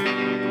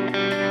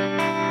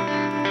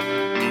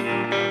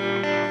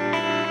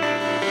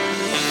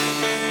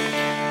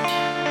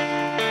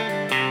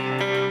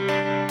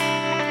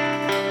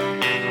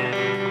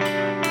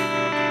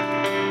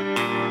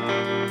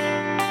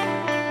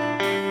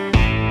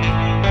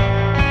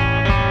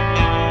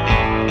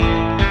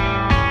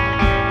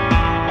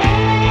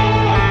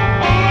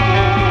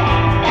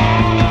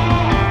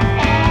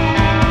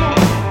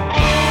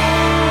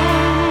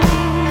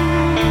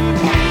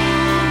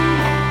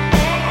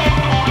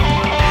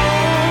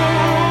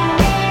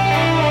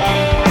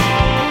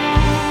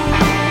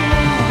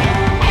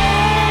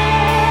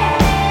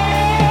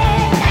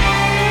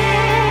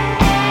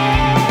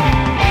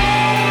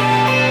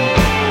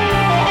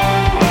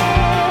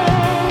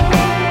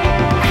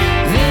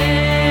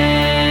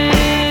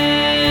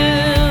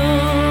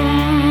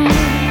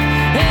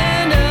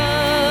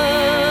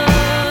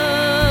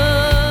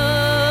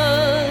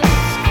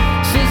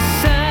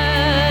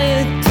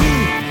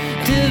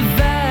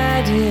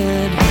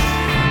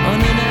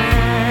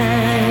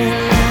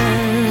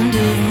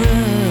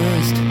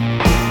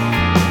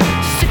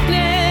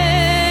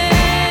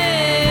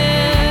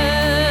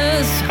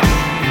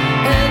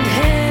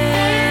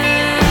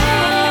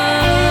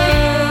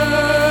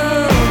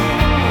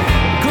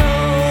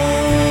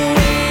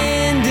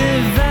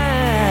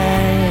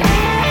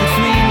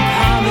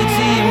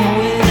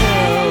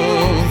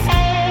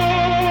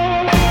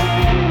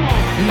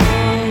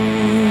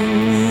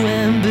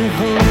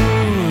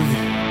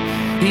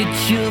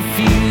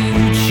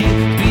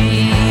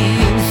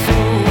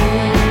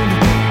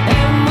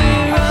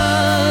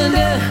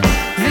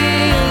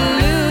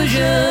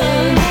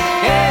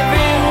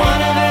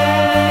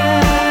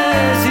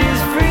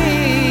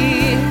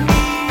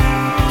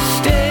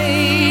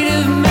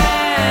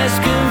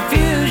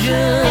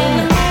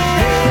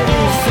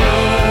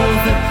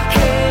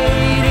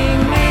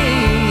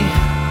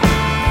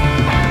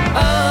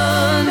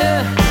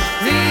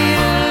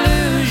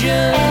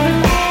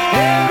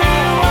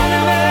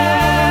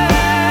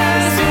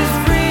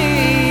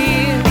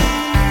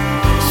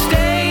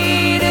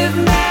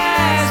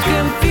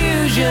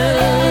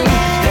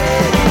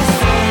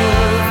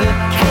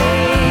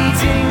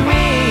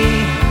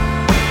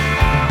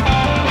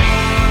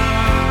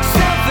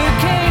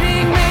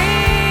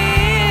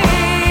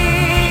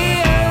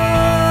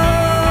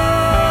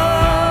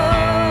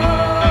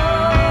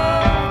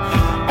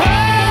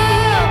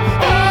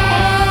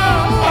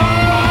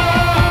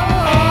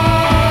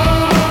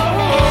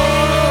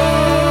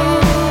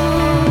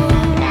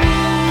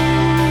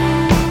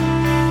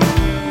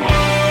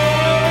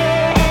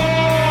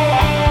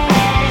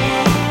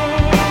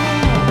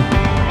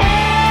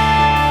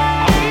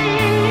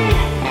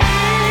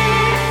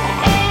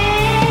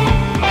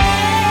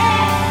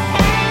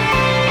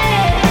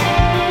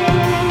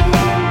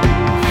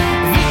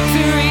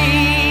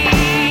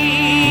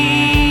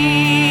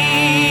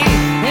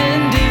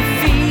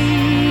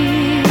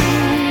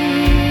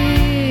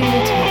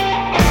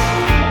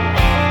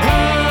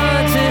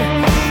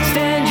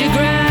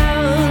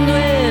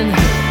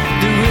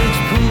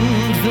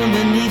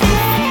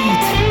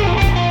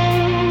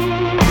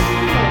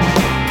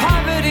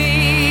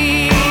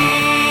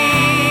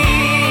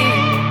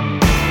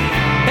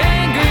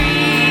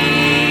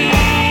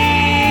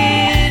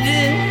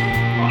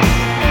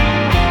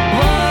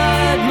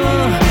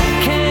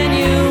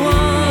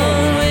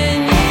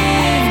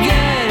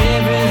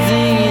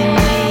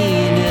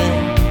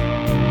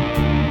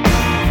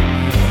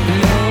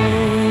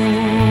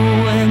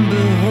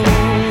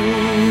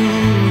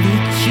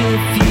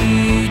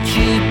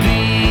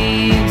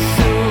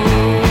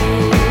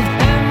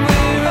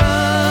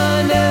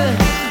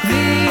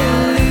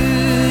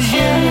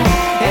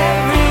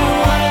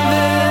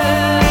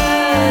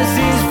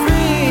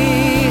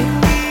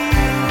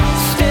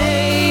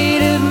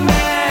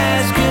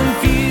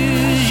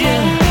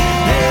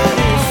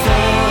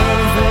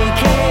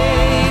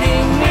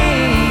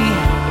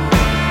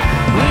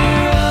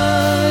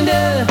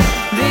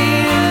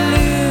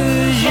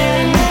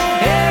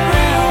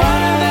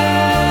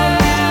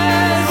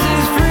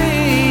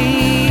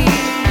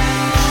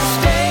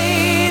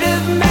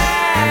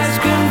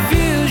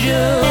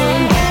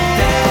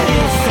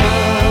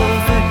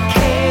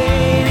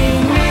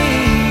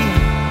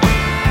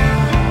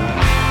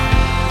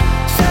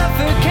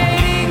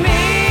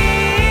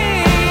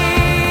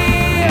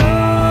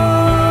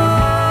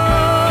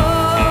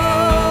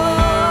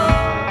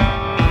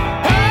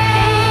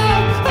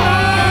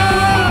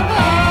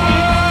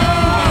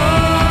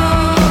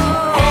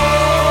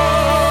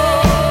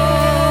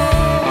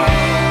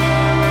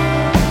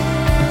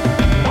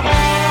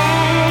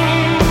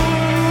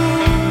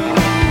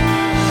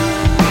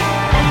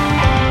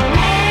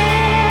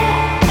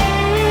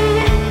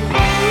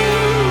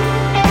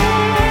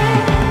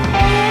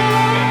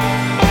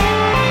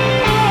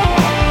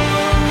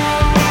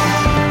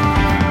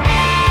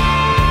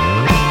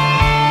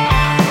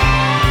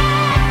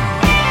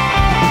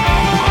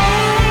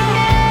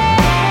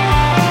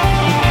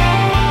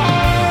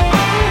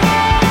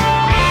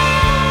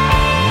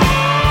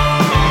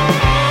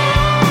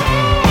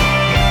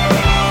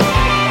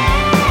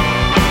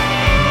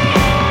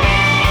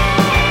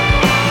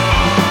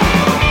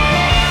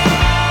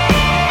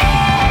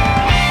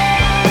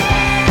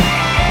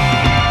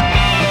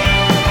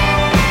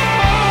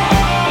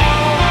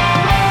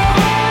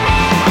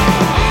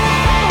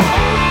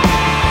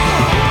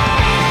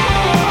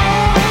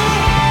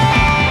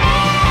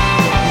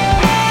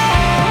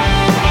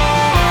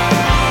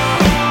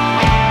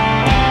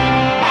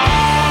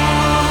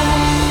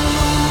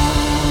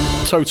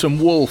 Totem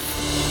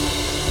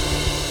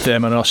Wolf.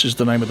 Them and Us is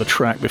the name of the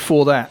track.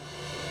 Before that,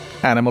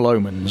 Animal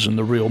Omens and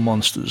The Real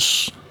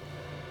Monsters.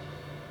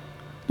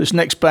 This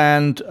next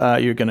band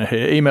you're going to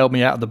hear emailed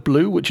me out of the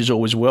blue, which is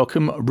always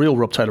welcome.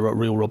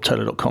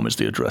 realrobtaylor@realrobtaylor.com is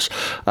the address.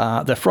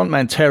 Their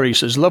frontman Terry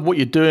says, love what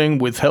you're doing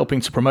with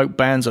helping to promote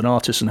bands and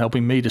artists and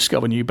helping me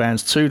discover new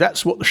bands too.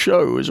 That's what the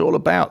show is all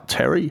about,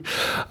 Terry.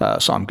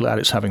 So I'm glad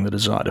it's having the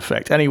desired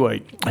effect.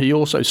 Anyway, he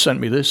also sent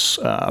me this,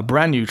 a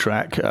brand new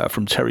track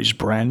from Terry's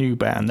brand new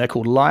band. They're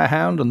called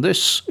Lirehound, and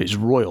this is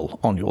Royal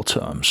on Your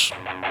Terms.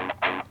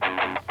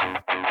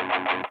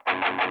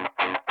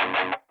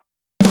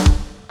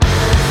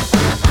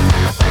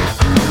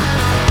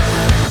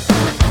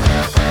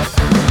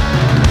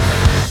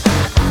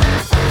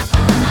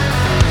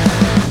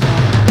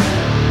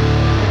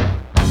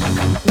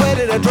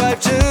 I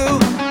drive to.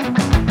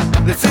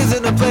 This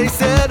isn't a place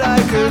that I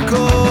could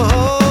call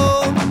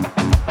home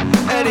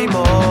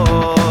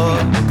anymore.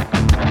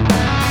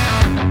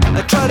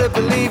 I try to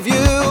believe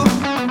you,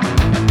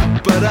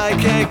 but I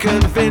can't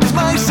convince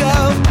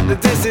myself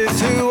that this is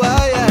who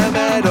I am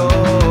at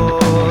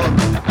all.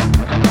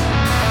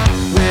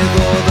 With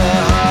all the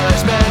heart I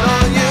spent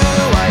on you,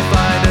 I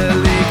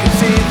finally can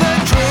see the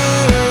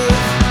truth.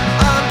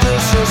 I'm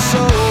just a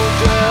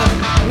soldier,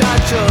 not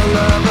your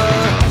lover.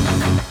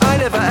 I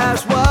never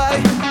asked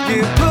why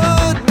you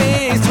put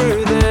me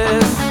through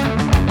this.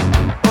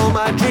 All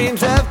my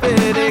dreams have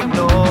been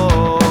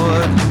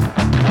ignored.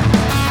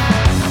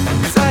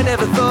 'Cause I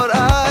never thought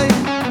I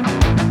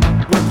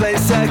would play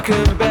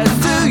second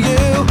best to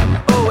you,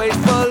 always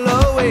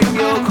following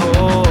your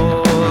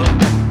call.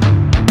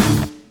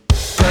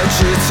 But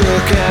you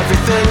took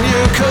everything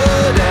you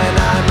could, and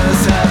I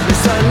must have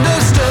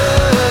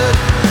misunderstood.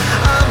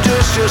 I'm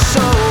just your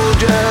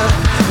soldier,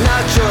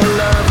 not your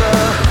lover.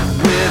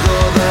 With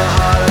all the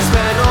heart I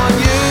spent on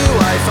you,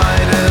 I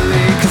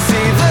finally can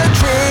see the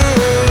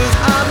truth.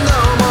 I'm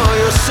no more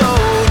your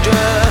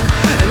soldier,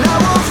 and I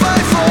won't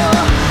fight for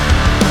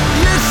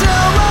you.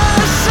 Sell my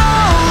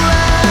soul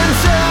and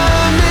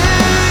turn me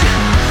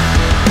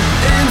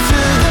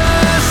into the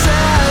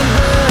sand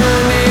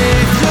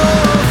beneath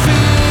your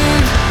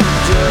feet.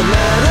 Just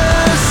let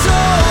us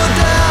all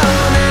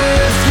down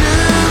if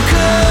you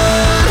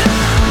could.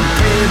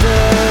 Be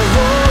the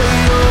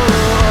royal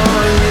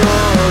on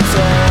your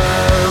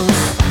terms.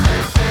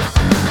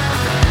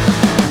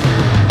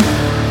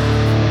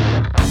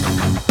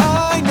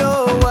 I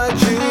know what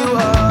you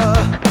are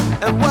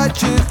and what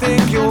you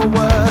think you're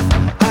worth,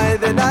 higher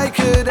than I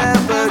could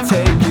ever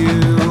take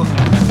you.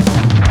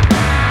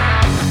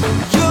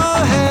 Your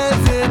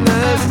head's in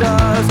the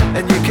stars,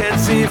 and you can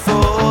see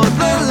for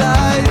the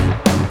light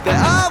that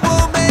I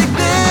will make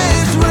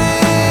this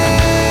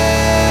real.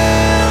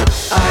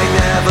 I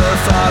never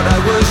thought I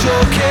was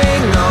your king,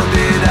 nor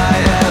did I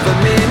ever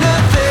mean a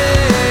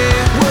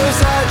thing. Was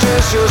I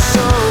just your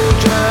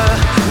soldier,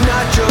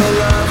 not your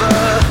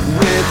lover?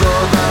 With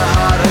all the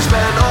heart I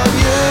spent on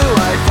you,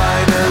 I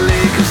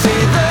finally can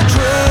see the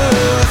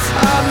truth.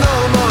 I'm no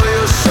more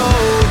your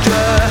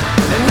soldier,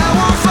 and I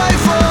won't fight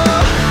for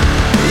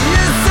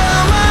you.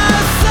 Sell my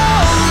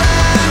soul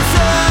and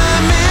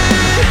turn me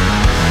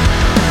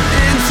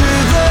into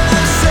the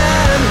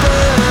sand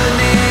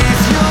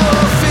beneath your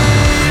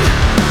feet.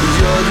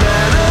 You'd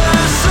let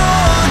us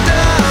all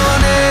down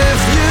if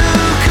you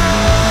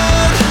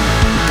could.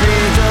 Be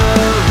the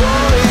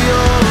royal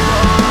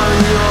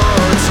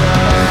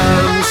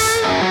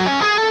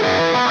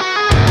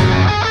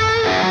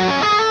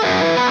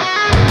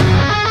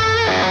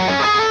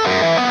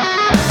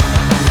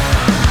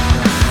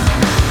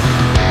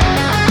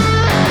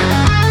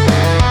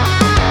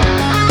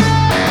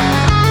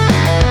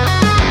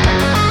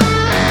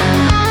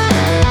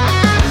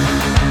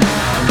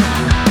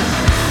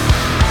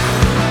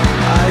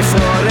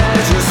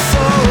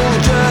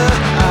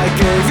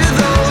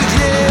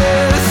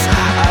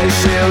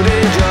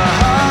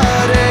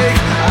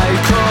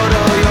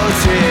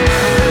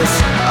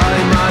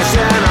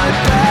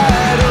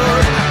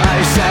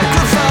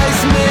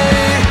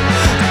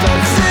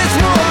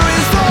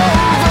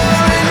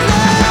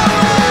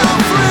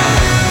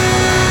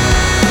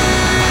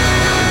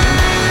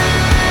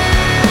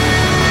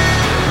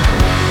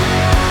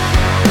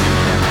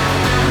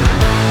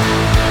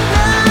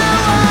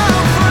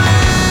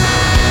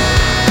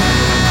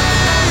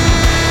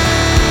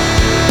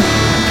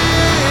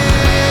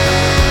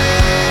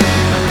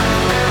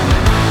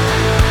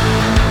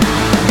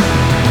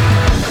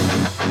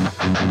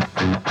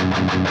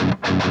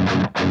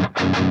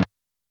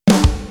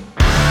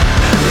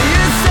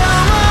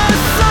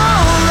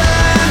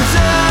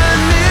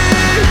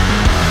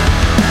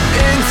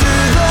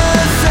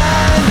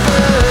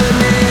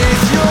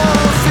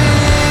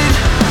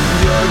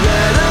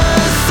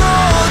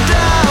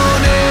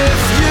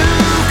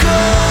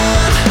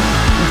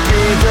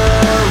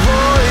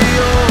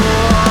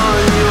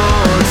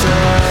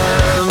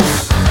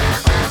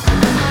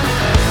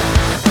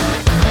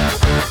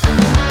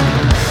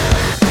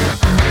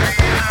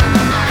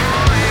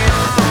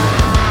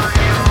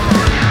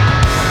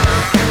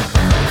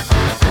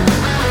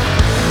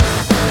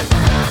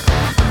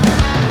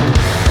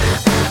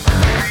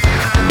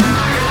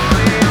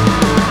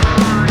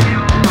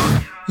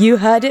You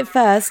heard it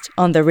first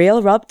on The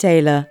Real Rob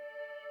Taylor.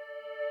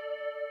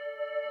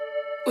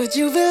 Would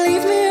you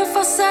believe me if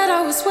I said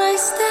I was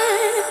wasted?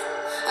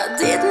 I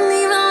didn't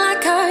even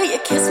like her. You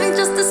kissed me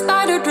just a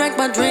spider, drank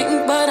my drink,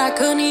 but I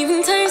couldn't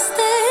even taste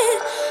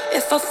it.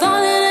 If I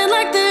thought it ain't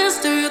like this,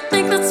 do you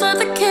think that's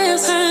worth a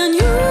kiss? And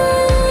you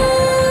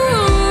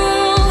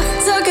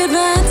took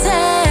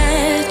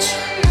advantage.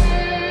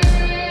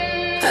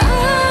 I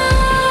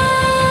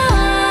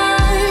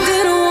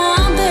didn't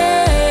want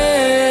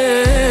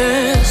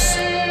this,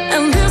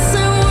 and this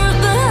ain't worth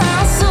the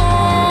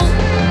hassle,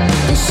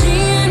 and she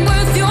ain't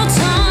worth your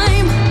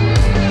time.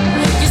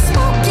 You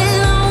spoke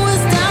it, I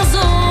was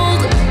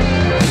dazzled.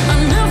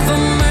 I'm never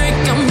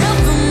making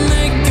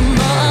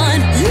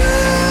mine. You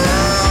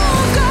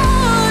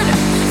got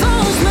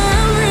those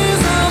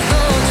memories of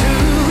the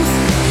truth.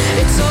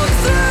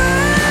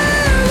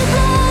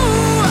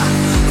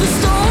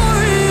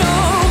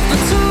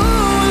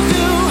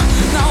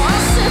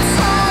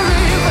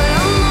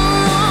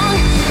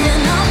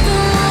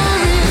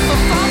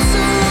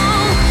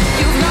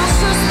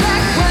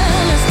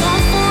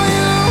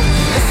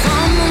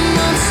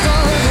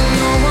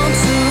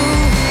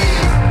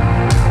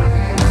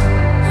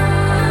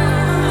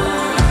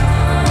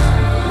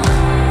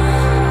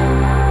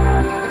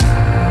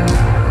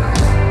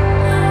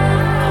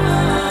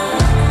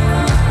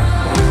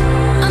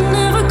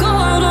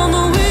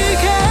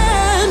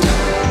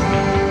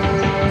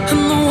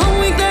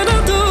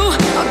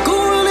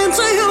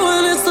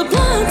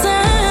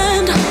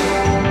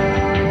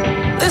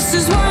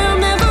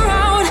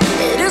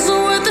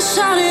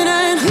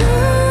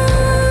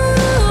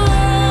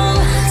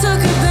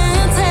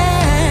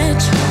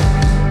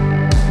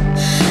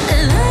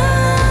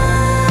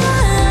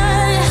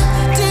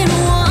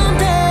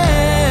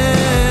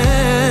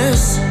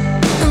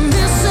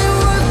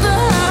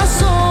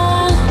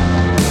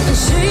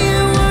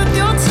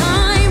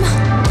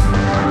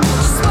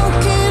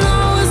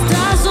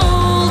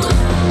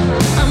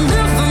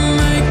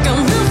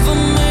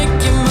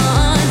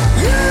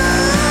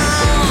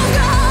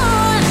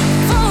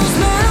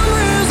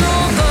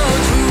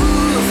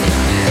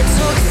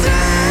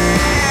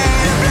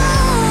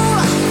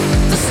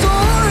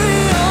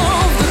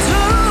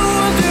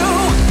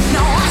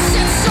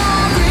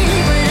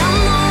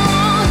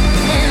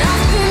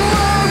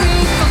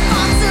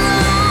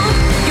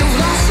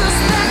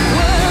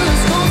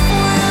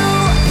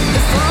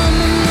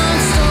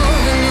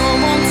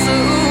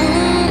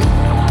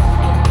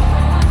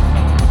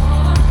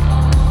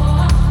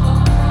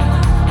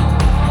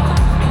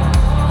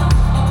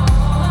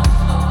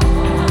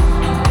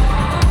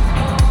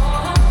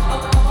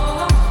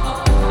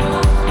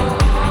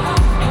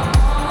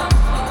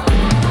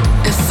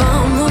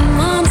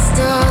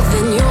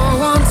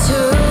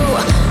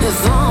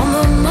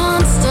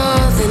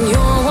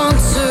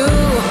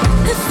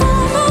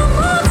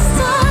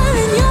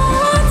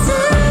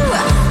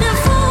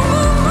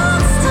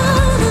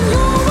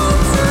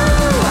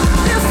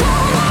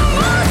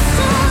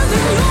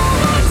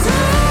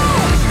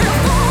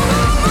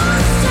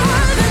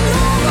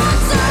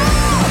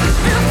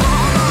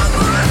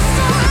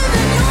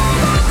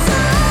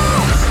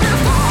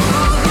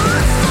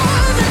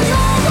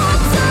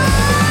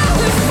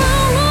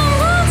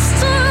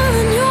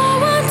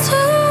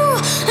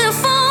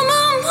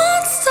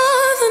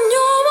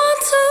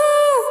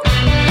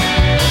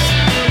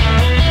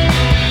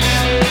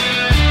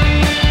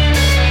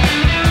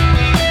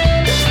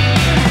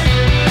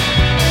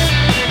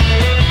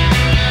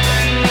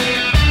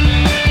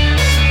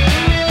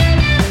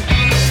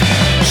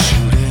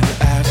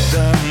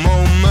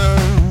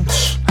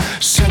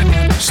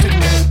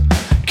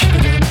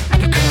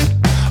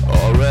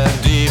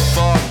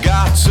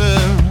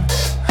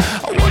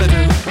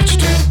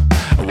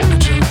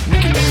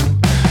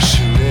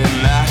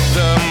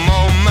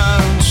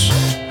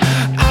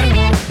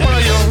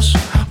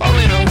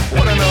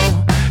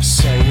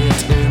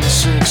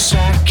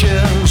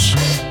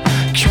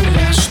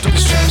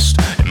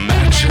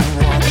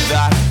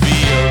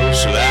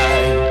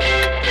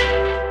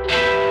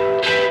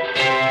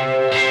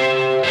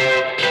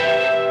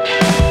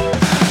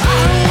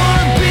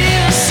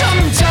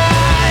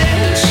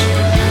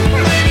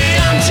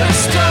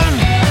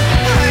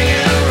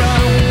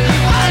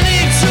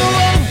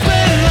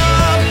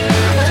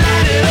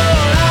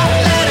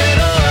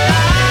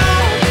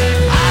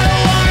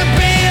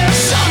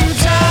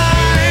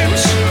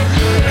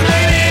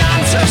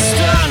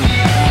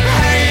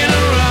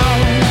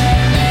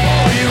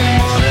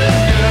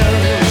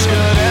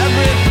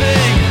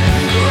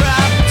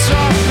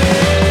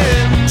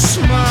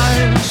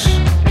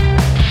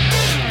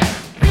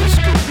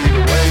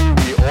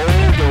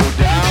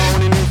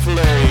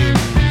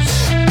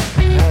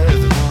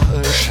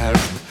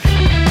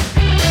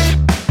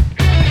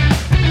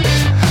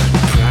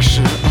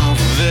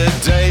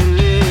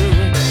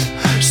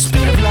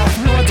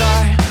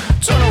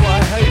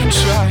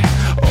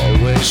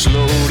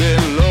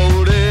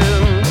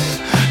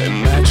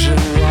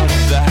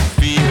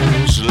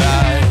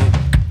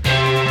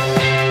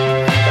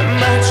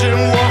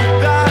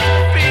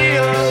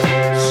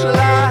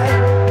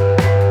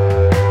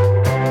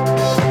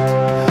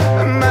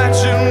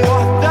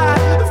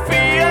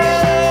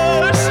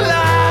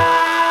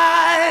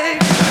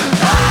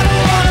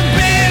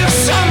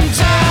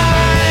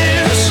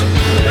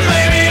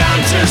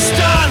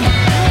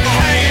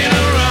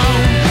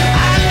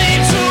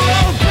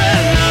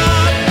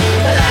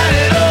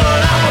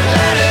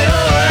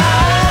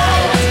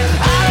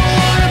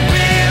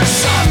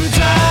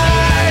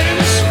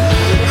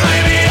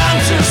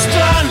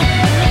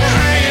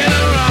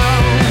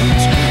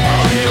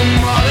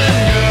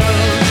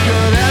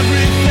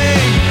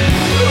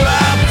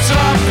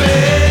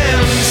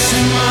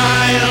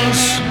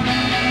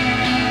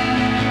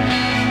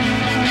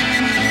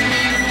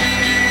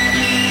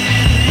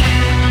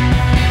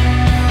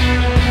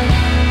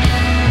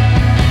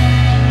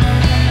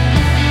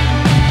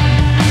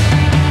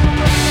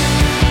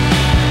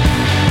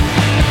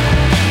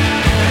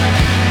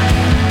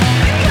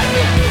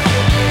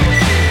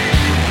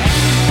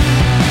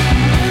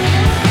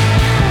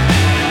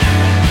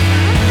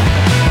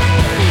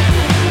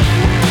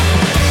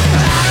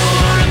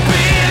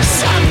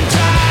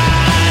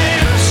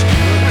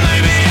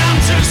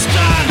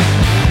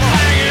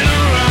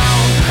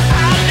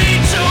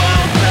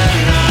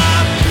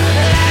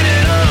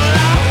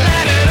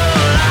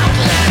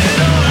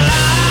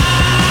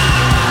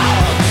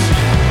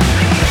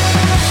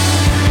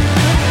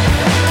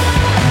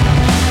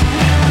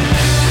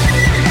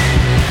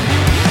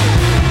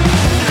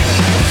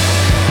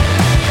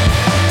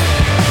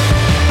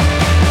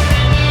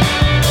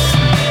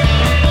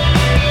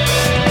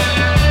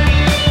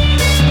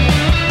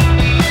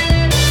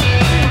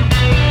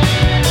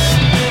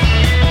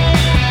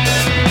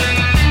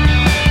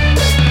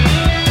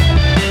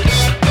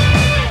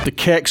 The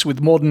Keks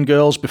with Modern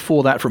Girls.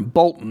 Before that, from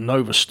Bolton,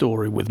 Nova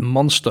Story with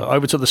Monster.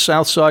 Over to the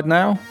south side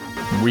now,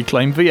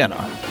 Reclaim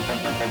Vienna.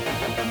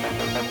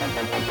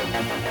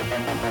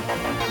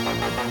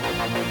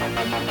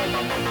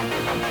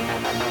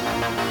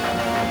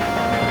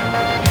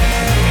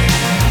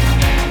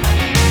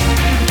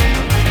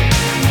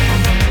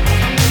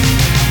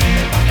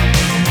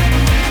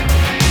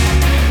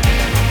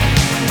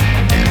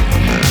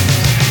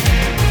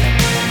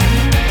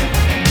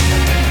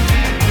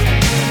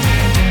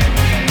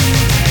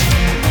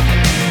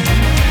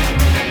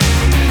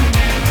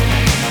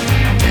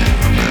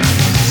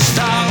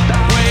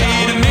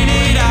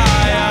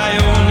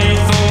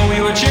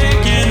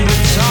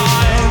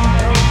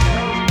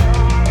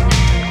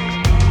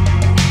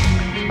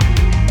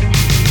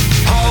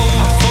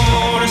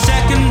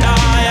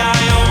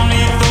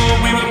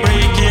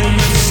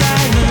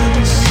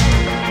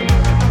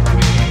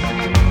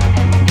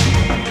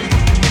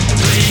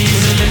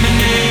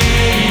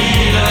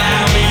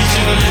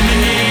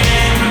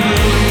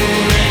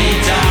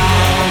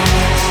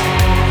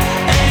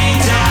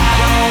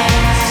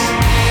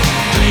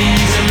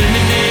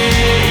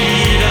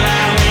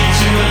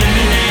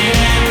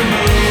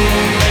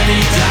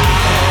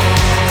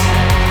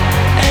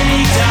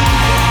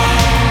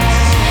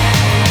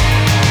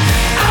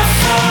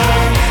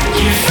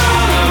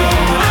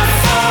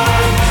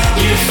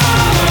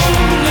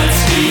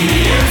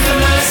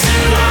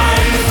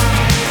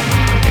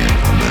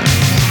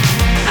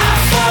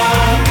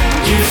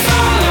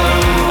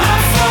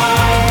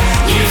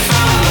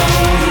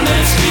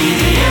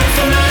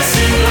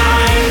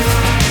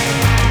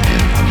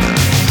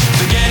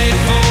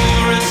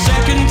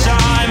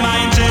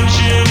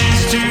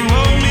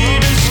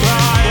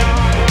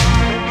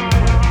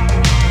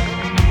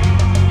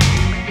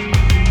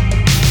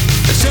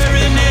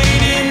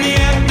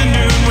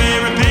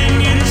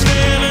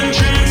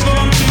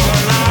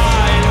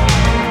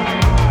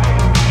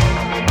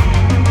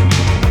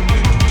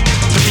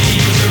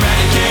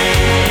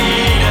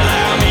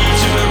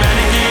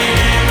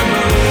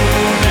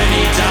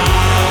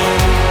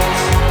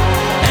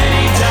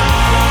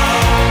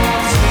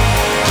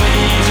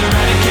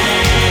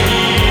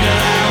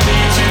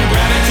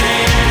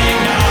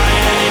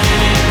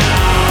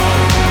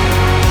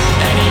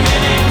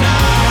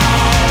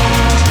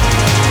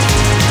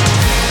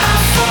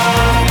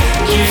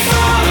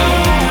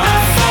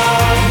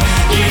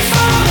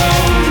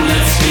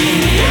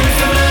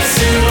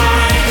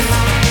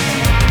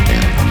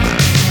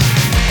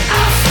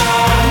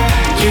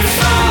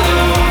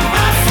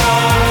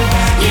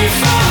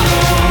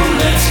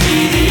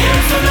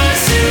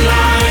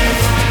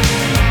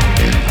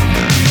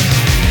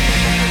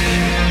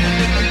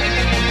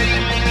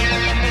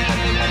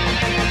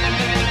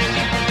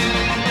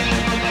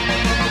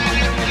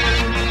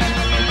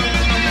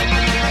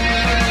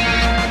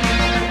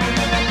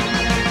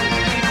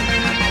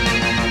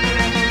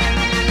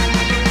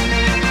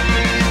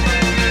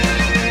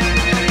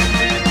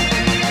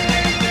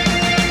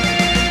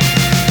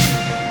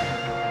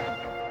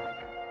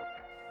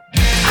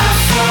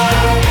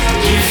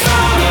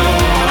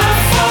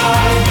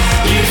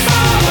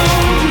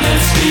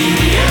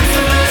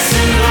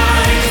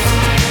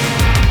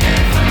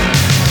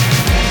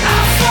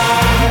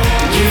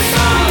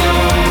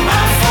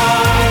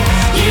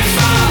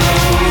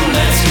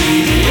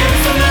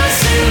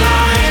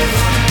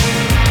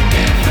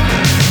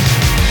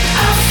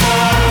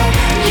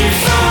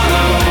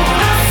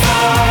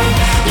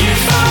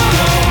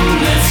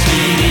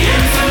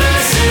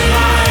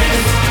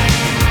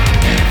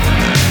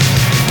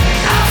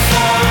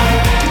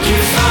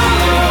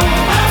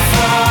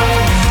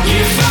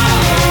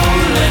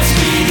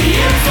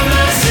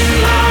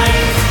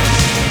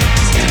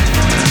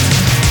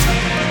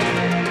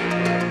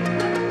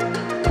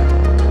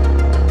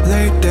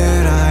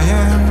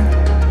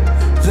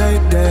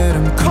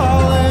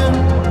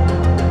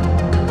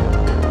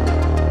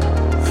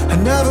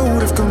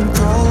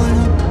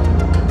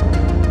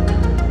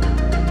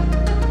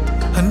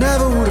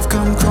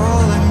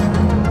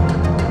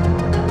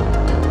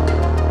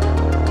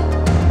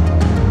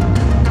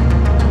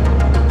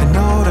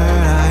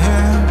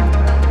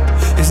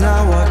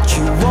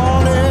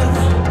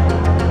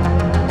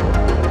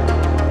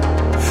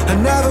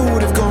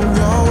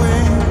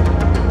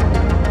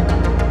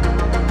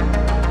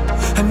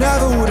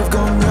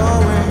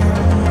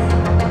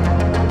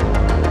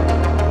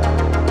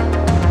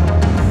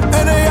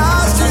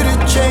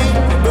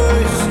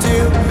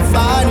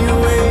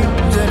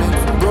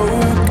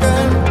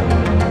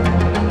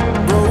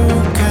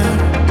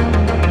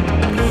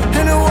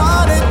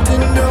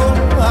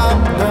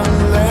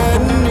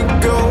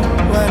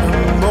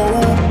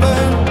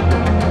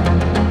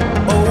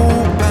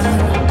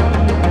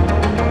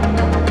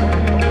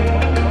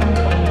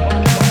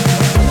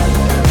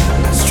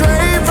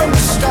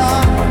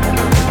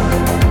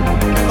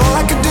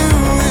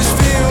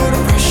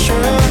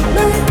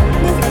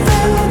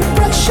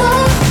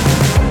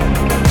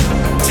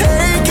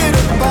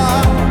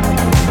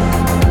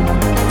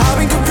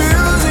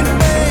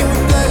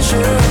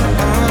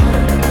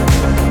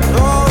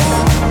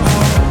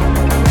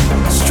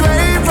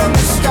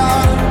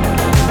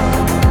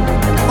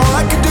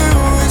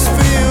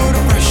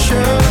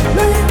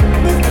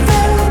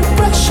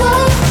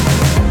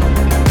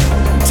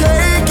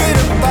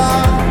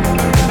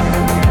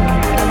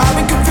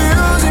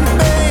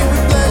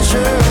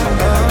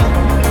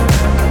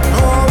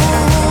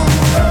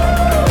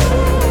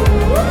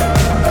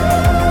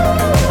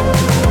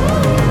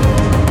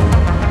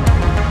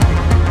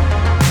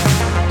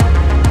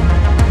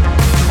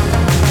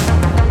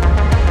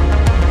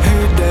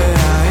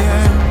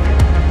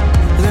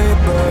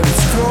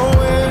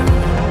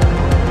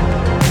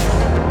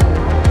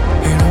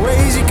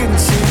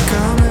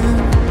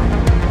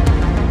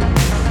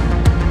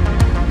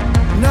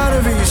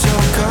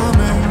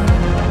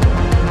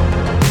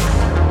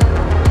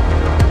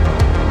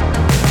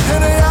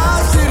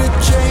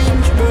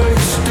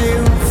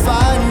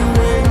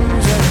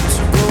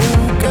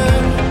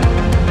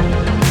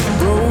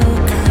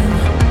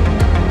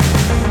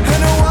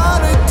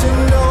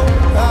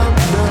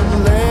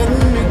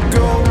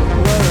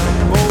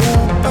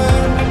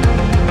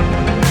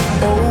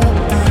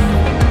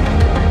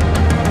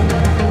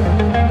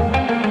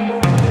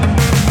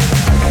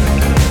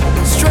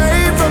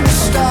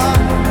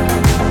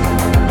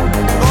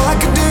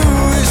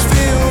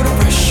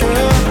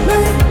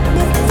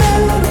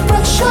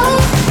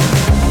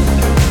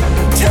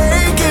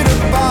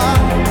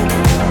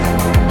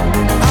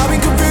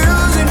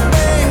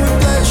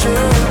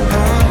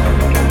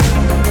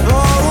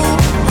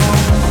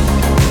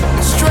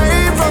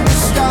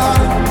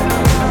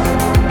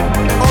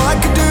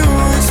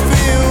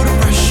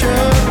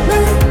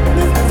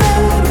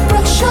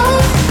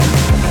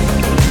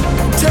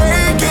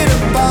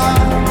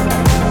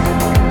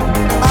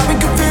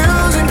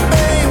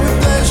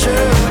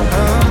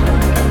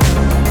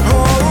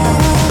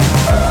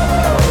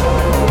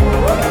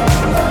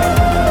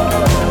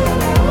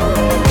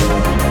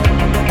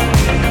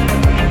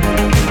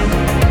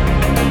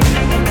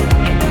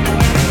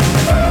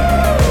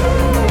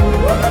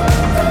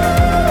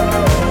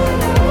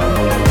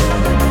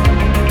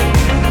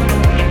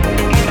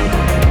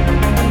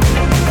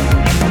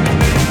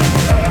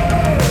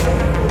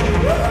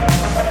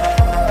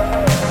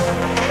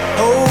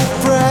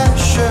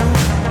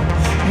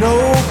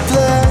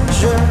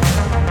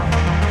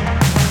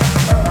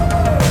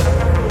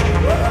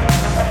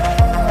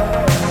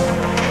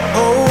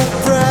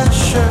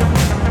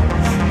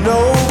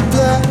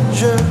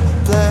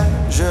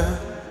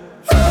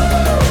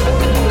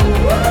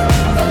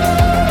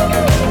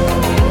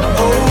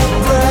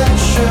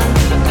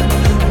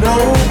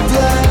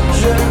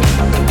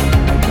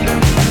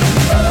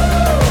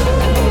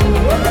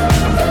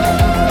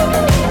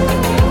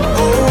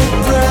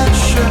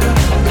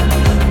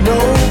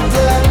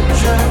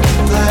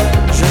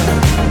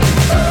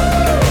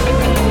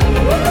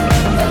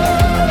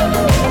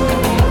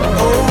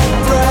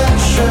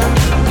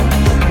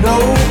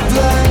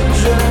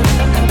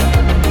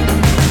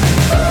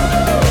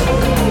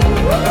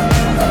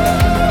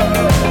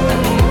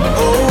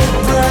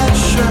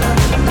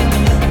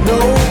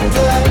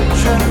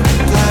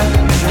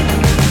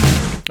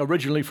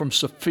 originally from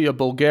Sofia,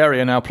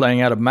 Bulgaria, now playing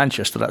out of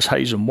Manchester. That's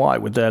Hazen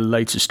White with their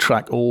latest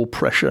track, All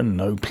Pressure,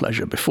 No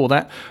Pleasure. Before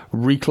that,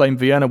 Reclaim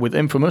Vienna with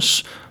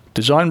Infamous,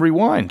 Design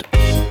Rewind.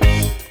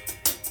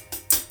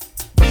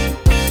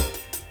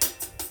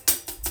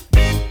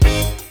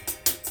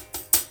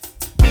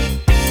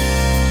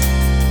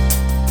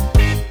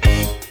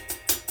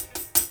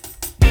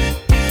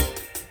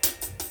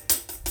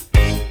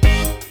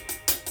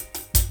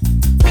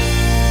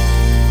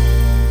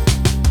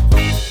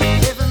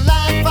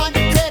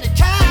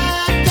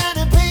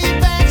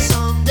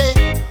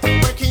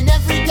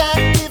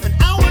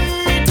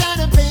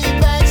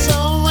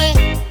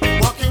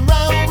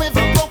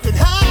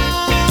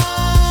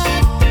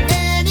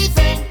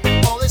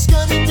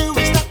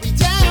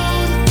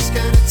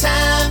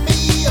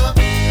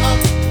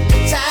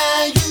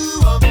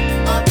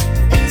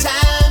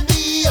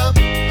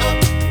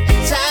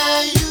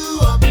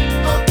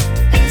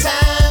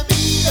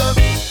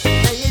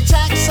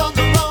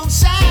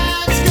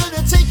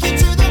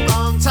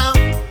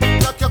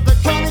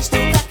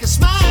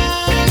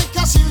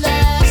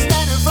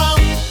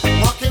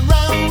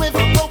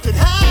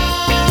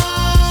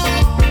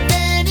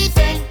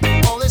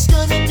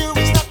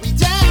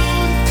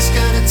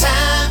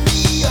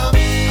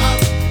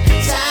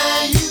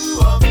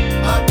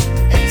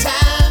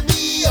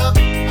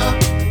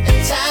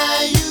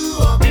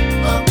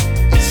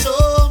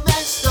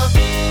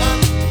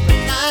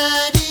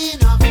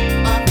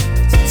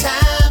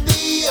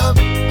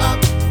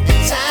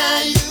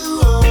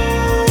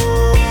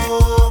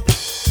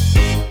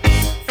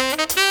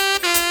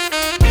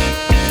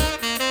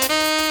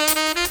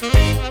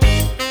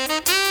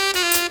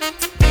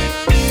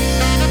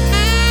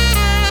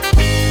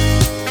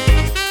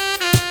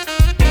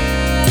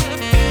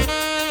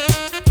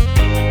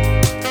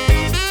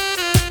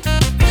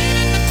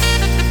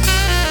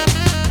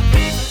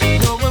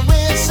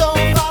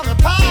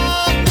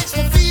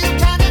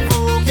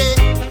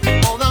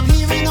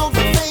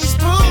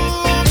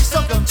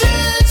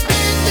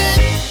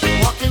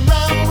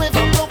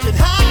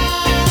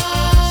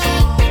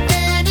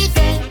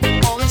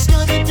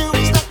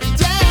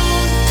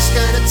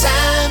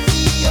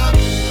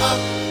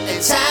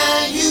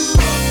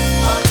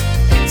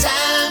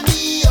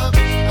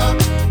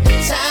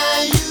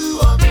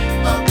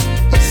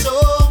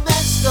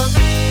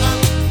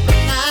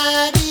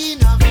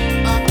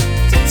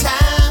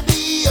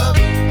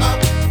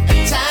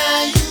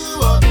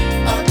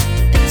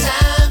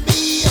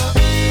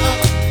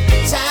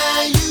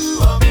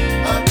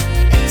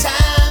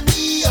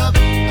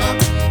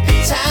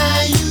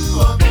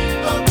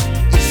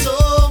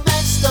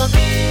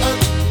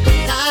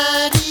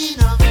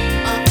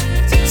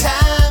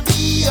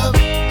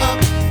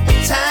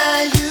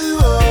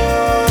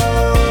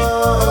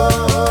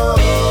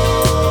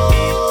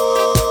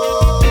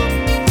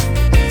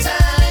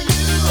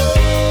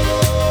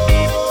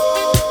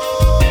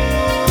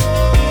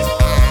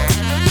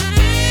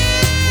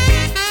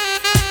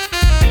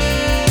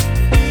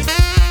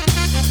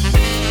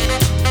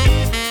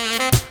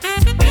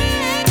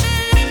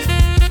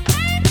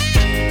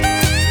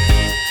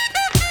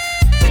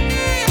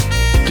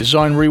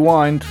 Design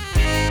Rewind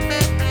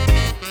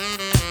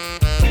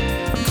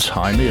and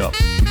Tie Me Up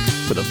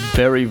with a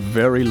very,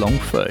 very long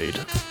fade.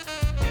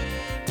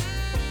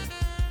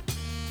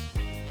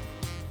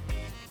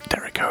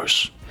 There it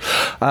goes.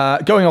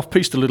 Going off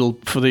piste a little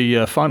for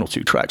the final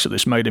two tracks of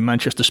this Made in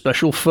Manchester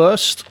special.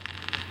 First,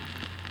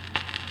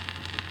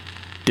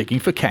 Digging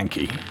for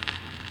Kanky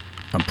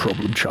and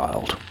Problem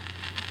Child.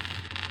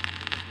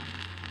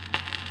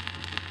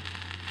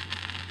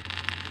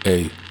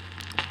 Hey,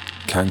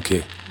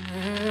 Kanky,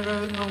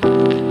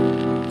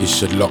 you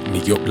should lock me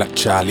up like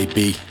Charlie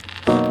B.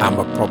 I'm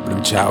a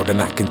problem child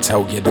and I can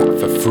tell you that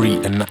for free.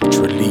 And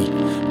naturally,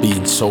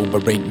 being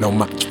sober ain't no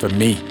match for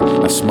me.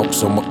 I smoke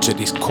so much of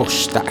this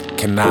kush that I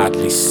can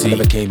hardly see. I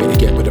never came here to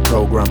get with the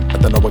program. I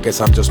don't know, I guess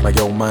I'm just my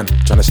old man,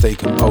 trying to stay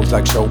composed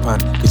like Chopin.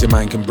 Cause your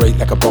mind can break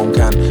like a bone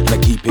can, and I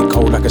keep it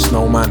cold like a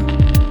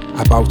snowman.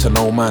 I bow to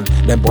no man,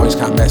 them boys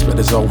can't mess with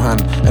the Zohan.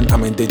 And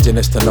I'm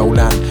indigenous to no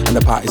land, and the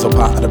party's all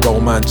part of the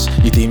romance.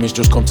 Your demons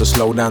just come to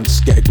slow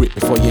dance, get a grip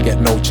before you get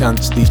no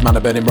chance. These men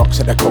are burning rocks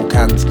at their coke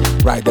cans,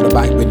 riding a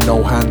bike with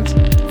no hands.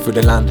 Through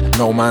the land,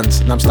 no man's,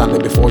 and I'm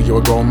standing before you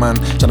a grown man,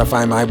 trying to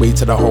find my way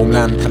to the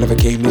homeland. I never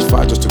came this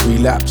far just to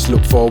relapse,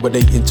 look forward,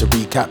 ain't into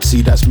recap.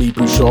 See, that's me,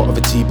 blue short of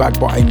a tea bag,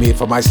 but I'm here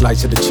for my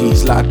slice of the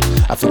cheese, lad.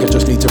 I think I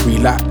just need to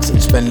relax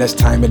and spend less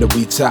time in the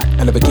weed sack.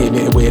 I never came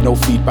here to wear no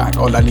feedback,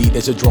 all I need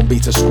is a drum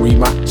beat to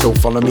scream at. So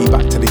follow me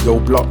back to the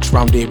old blocks,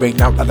 round here ain't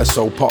out like the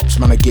soul pops.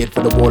 Man, I geared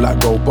for the wall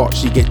like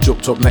robots, you get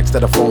juked up next to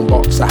the phone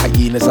box. The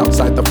hyenas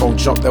outside the phone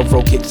shop, they'll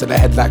throw kicks to the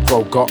head like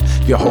Robocop.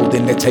 If you're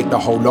holding, they take the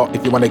whole lot.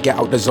 If you wanna get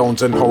out the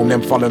zones and home,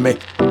 then follow me.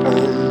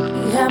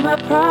 Yeah, I'm a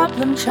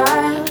problem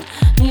child,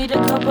 need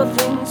a couple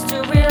things to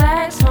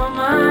relax my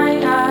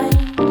mind.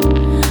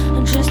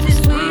 I'm just this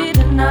weed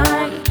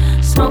tonight,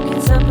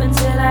 smoking some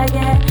until I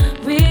get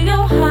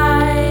real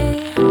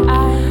high.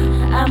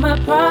 I'm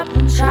a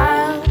problem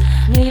child,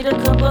 need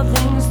a couple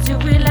things to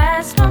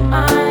relax my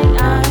mind.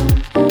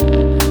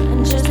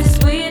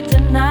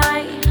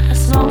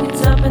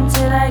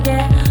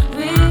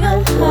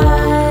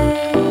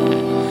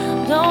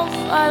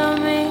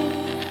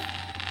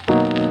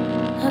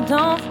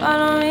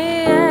 follow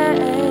me,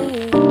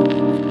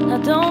 now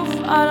don't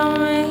follow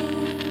me.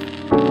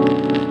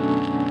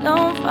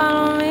 Don't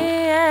follow me,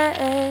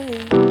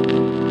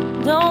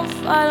 don't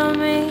follow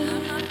me.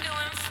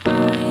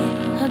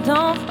 Now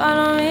don't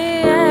follow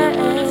me,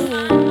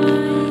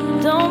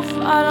 don't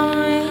follow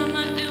me.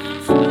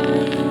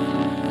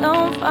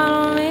 Don't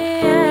follow me,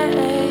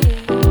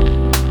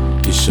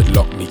 You should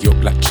lock me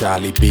up like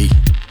Charlie B.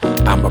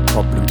 I'm a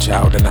problem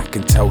child and I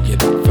can tell you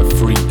that for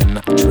free. And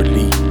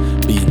naturally,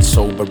 being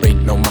sober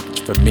ain't no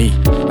match for me.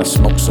 I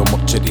smoke so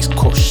much of this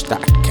kush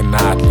that I can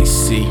hardly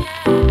see.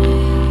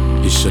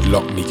 You should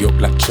lock me up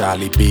like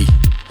Charlie B.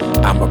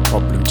 I'm a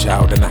problem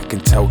child and I can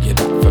tell you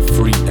that for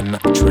free. And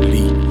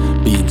naturally,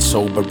 being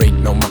sober ain't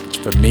no match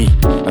for me.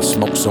 I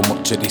smoke so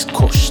much of this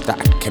kush that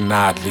I can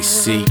hardly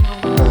see.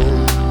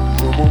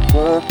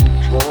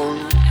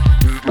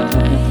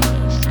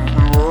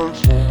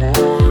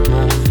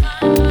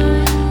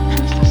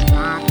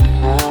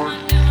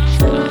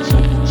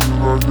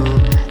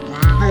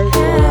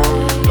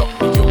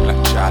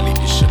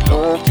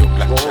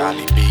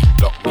 Charlie B,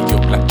 lock me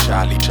up like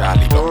Charlie,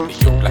 Charlie, lock me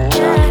up like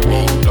Charlie B,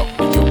 lock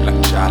me up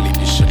like Charlie,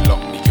 you should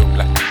lock me up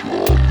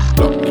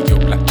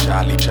like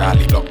Charlie,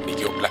 Charlie, lock me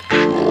up like.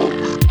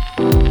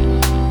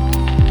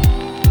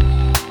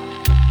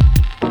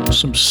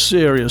 Some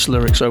serious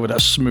lyrics over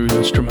that smooth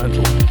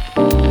instrumental.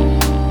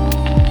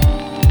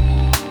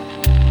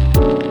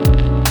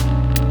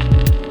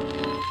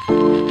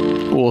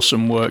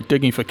 Awesome work.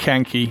 Digging for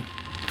Kanky,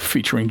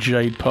 featuring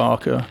Jade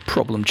Parker.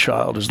 Problem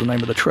Child is the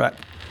name of the track.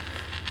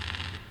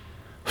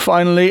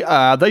 Finally,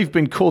 they've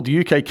been called the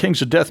UK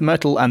Kings of Death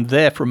Metal, and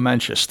they're from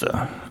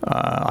Manchester.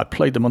 I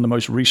played them on the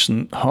most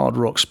recent Hard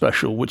Rock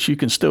special, which you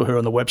can still hear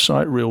on the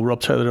website,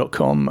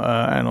 realrobtaylor.com,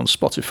 and on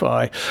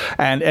Spotify.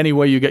 And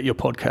anywhere you get your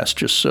podcast,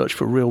 just search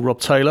for Real Rob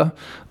Taylor.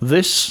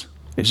 This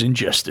is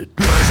Ingested.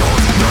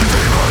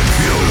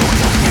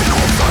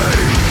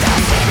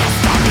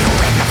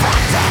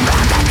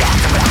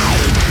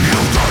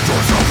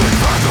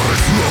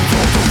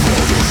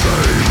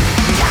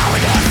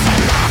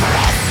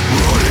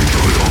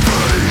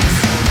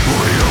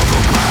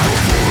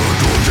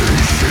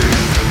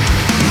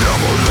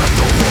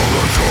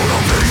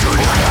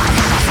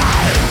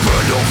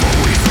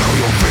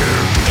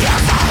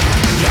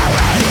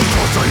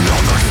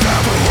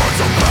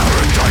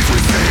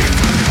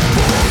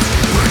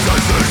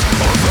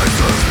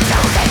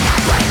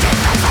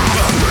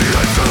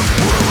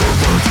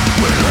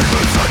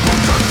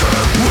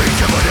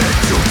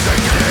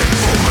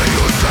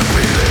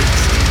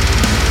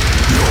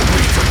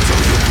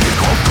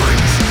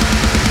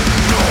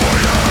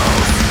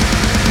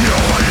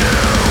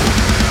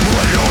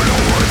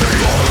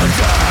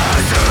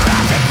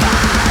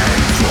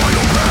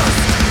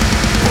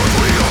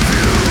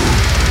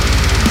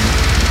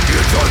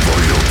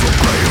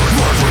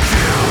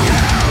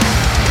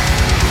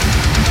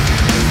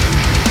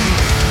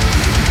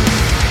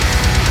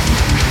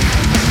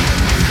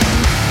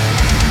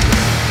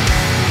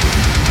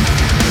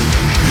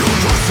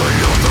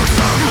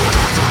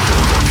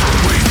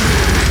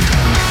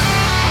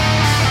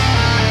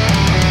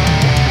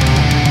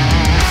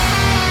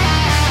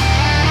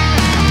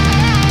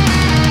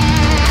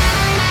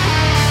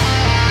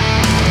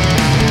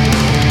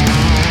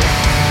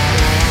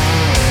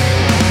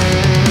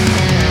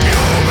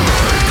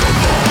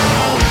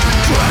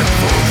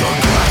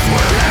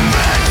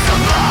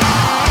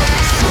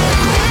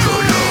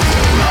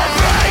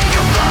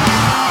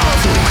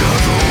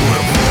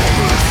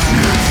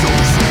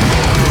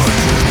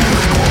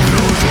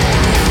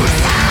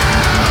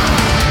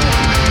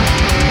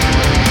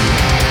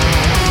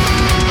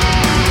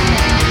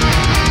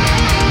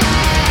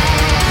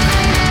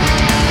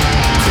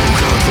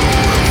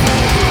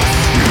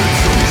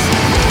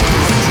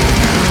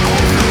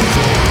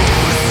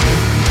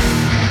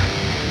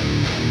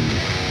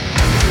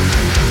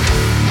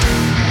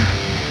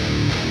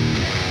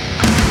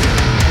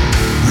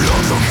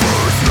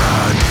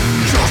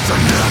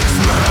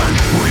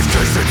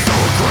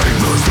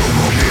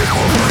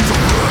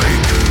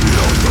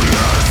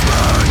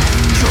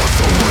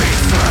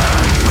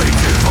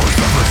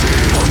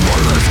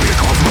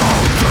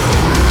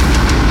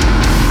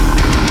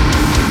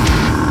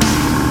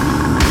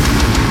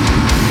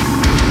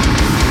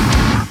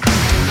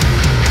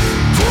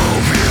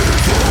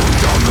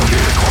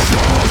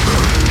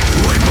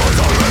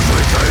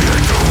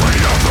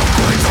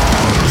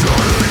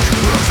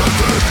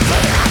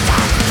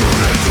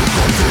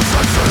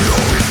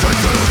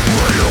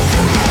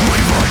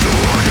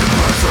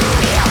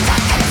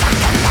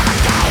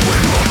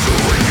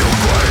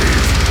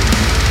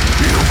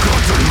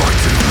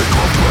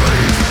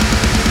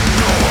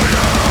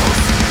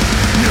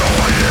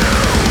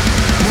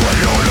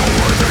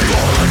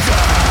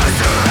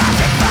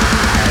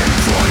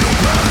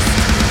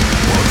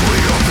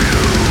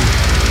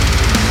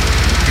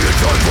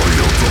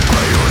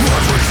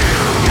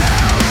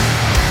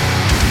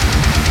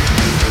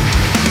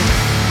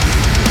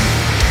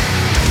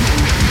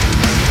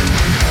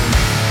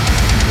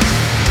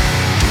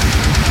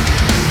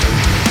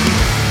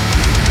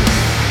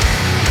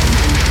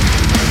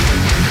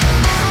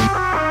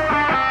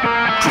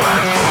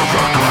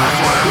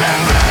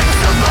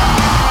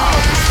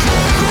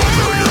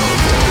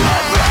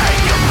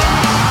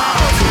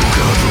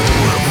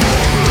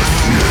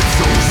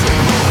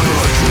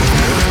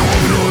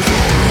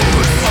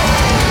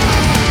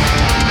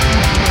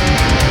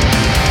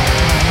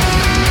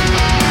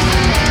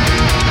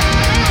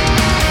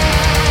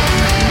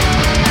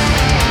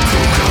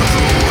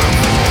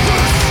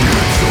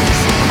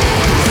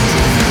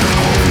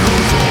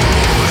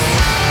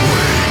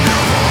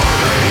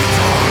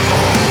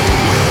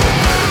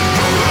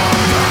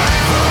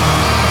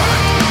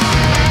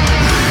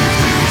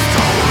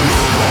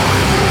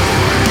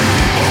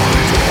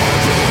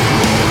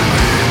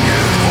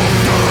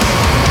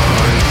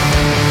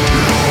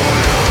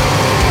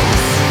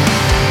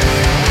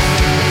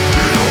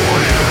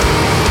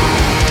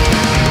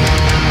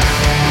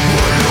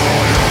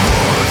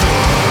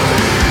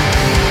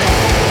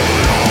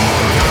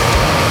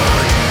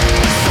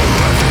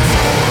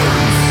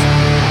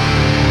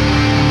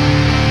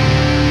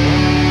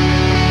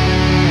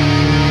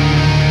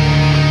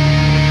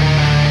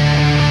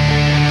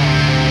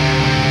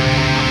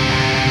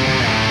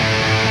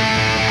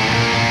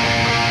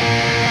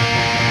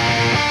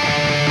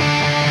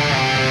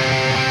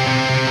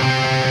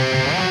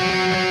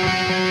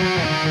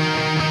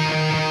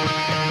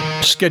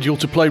 scheduled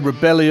to play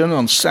Rebellion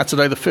on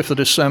Saturday the 5th of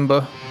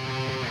December.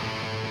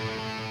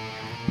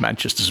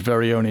 Manchester's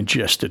very own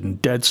Ingested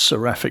and Dead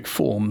Seraphic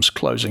Forms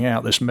closing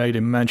out this Made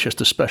in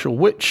Manchester special,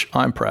 which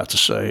I'm proud to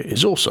say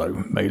is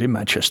also made in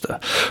Manchester.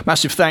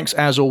 Massive thanks,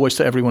 as always,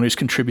 to everyone who's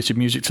contributed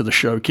music to the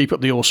show. Keep up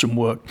the awesome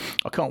work.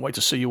 I can't wait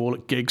to see you all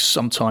at gigs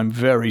sometime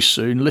very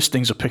soon.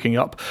 Listings are picking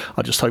up.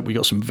 I just hope we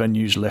got some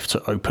venues left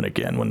to open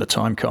again when the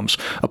time comes.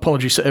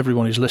 Apologies to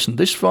everyone who's listened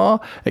this far.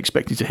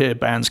 Expecting to hear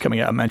bands coming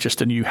out of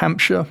Manchester, New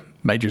Hampshire.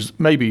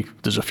 Maybe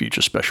there's a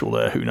future special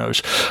there, who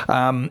knows.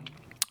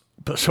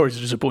 But sorry to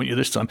disappoint you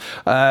this time.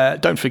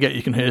 Don't forget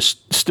you can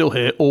still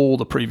hear all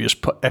the previous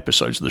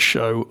episodes of the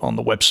show on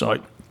the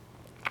website.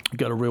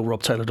 Go to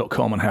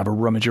realrobtaylor.com and have a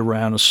rummage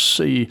around and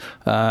see.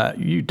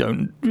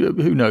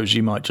 Who knows,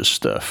 you might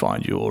just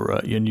find your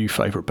new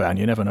favourite band.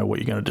 You never know what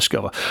you're going to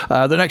discover.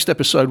 The next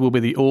episode will be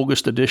the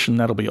August edition.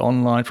 That'll be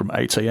online from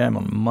 8 a.m.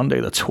 on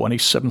Monday the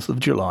 27th of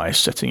July,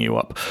 setting you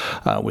up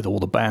with all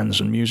the bands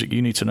and music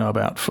you need to know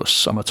about for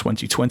summer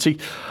 2020.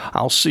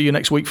 I'll see you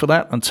next week for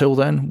that. Until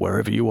then,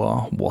 wherever you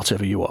are,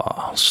 whatever you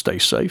are, stay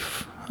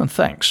safe and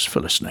thanks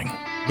for listening.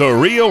 The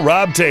Real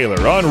Rob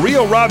Taylor on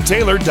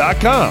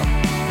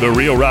RealRobTaylor.com. The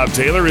Real Rob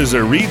Taylor is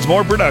a Reads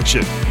More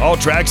production. All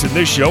tracks in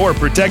this show are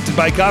protected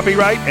by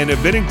copyright and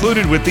have been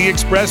included with the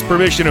express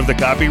permission of the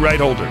copyright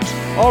holders.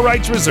 All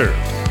rights reserved.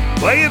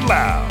 Play it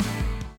loud.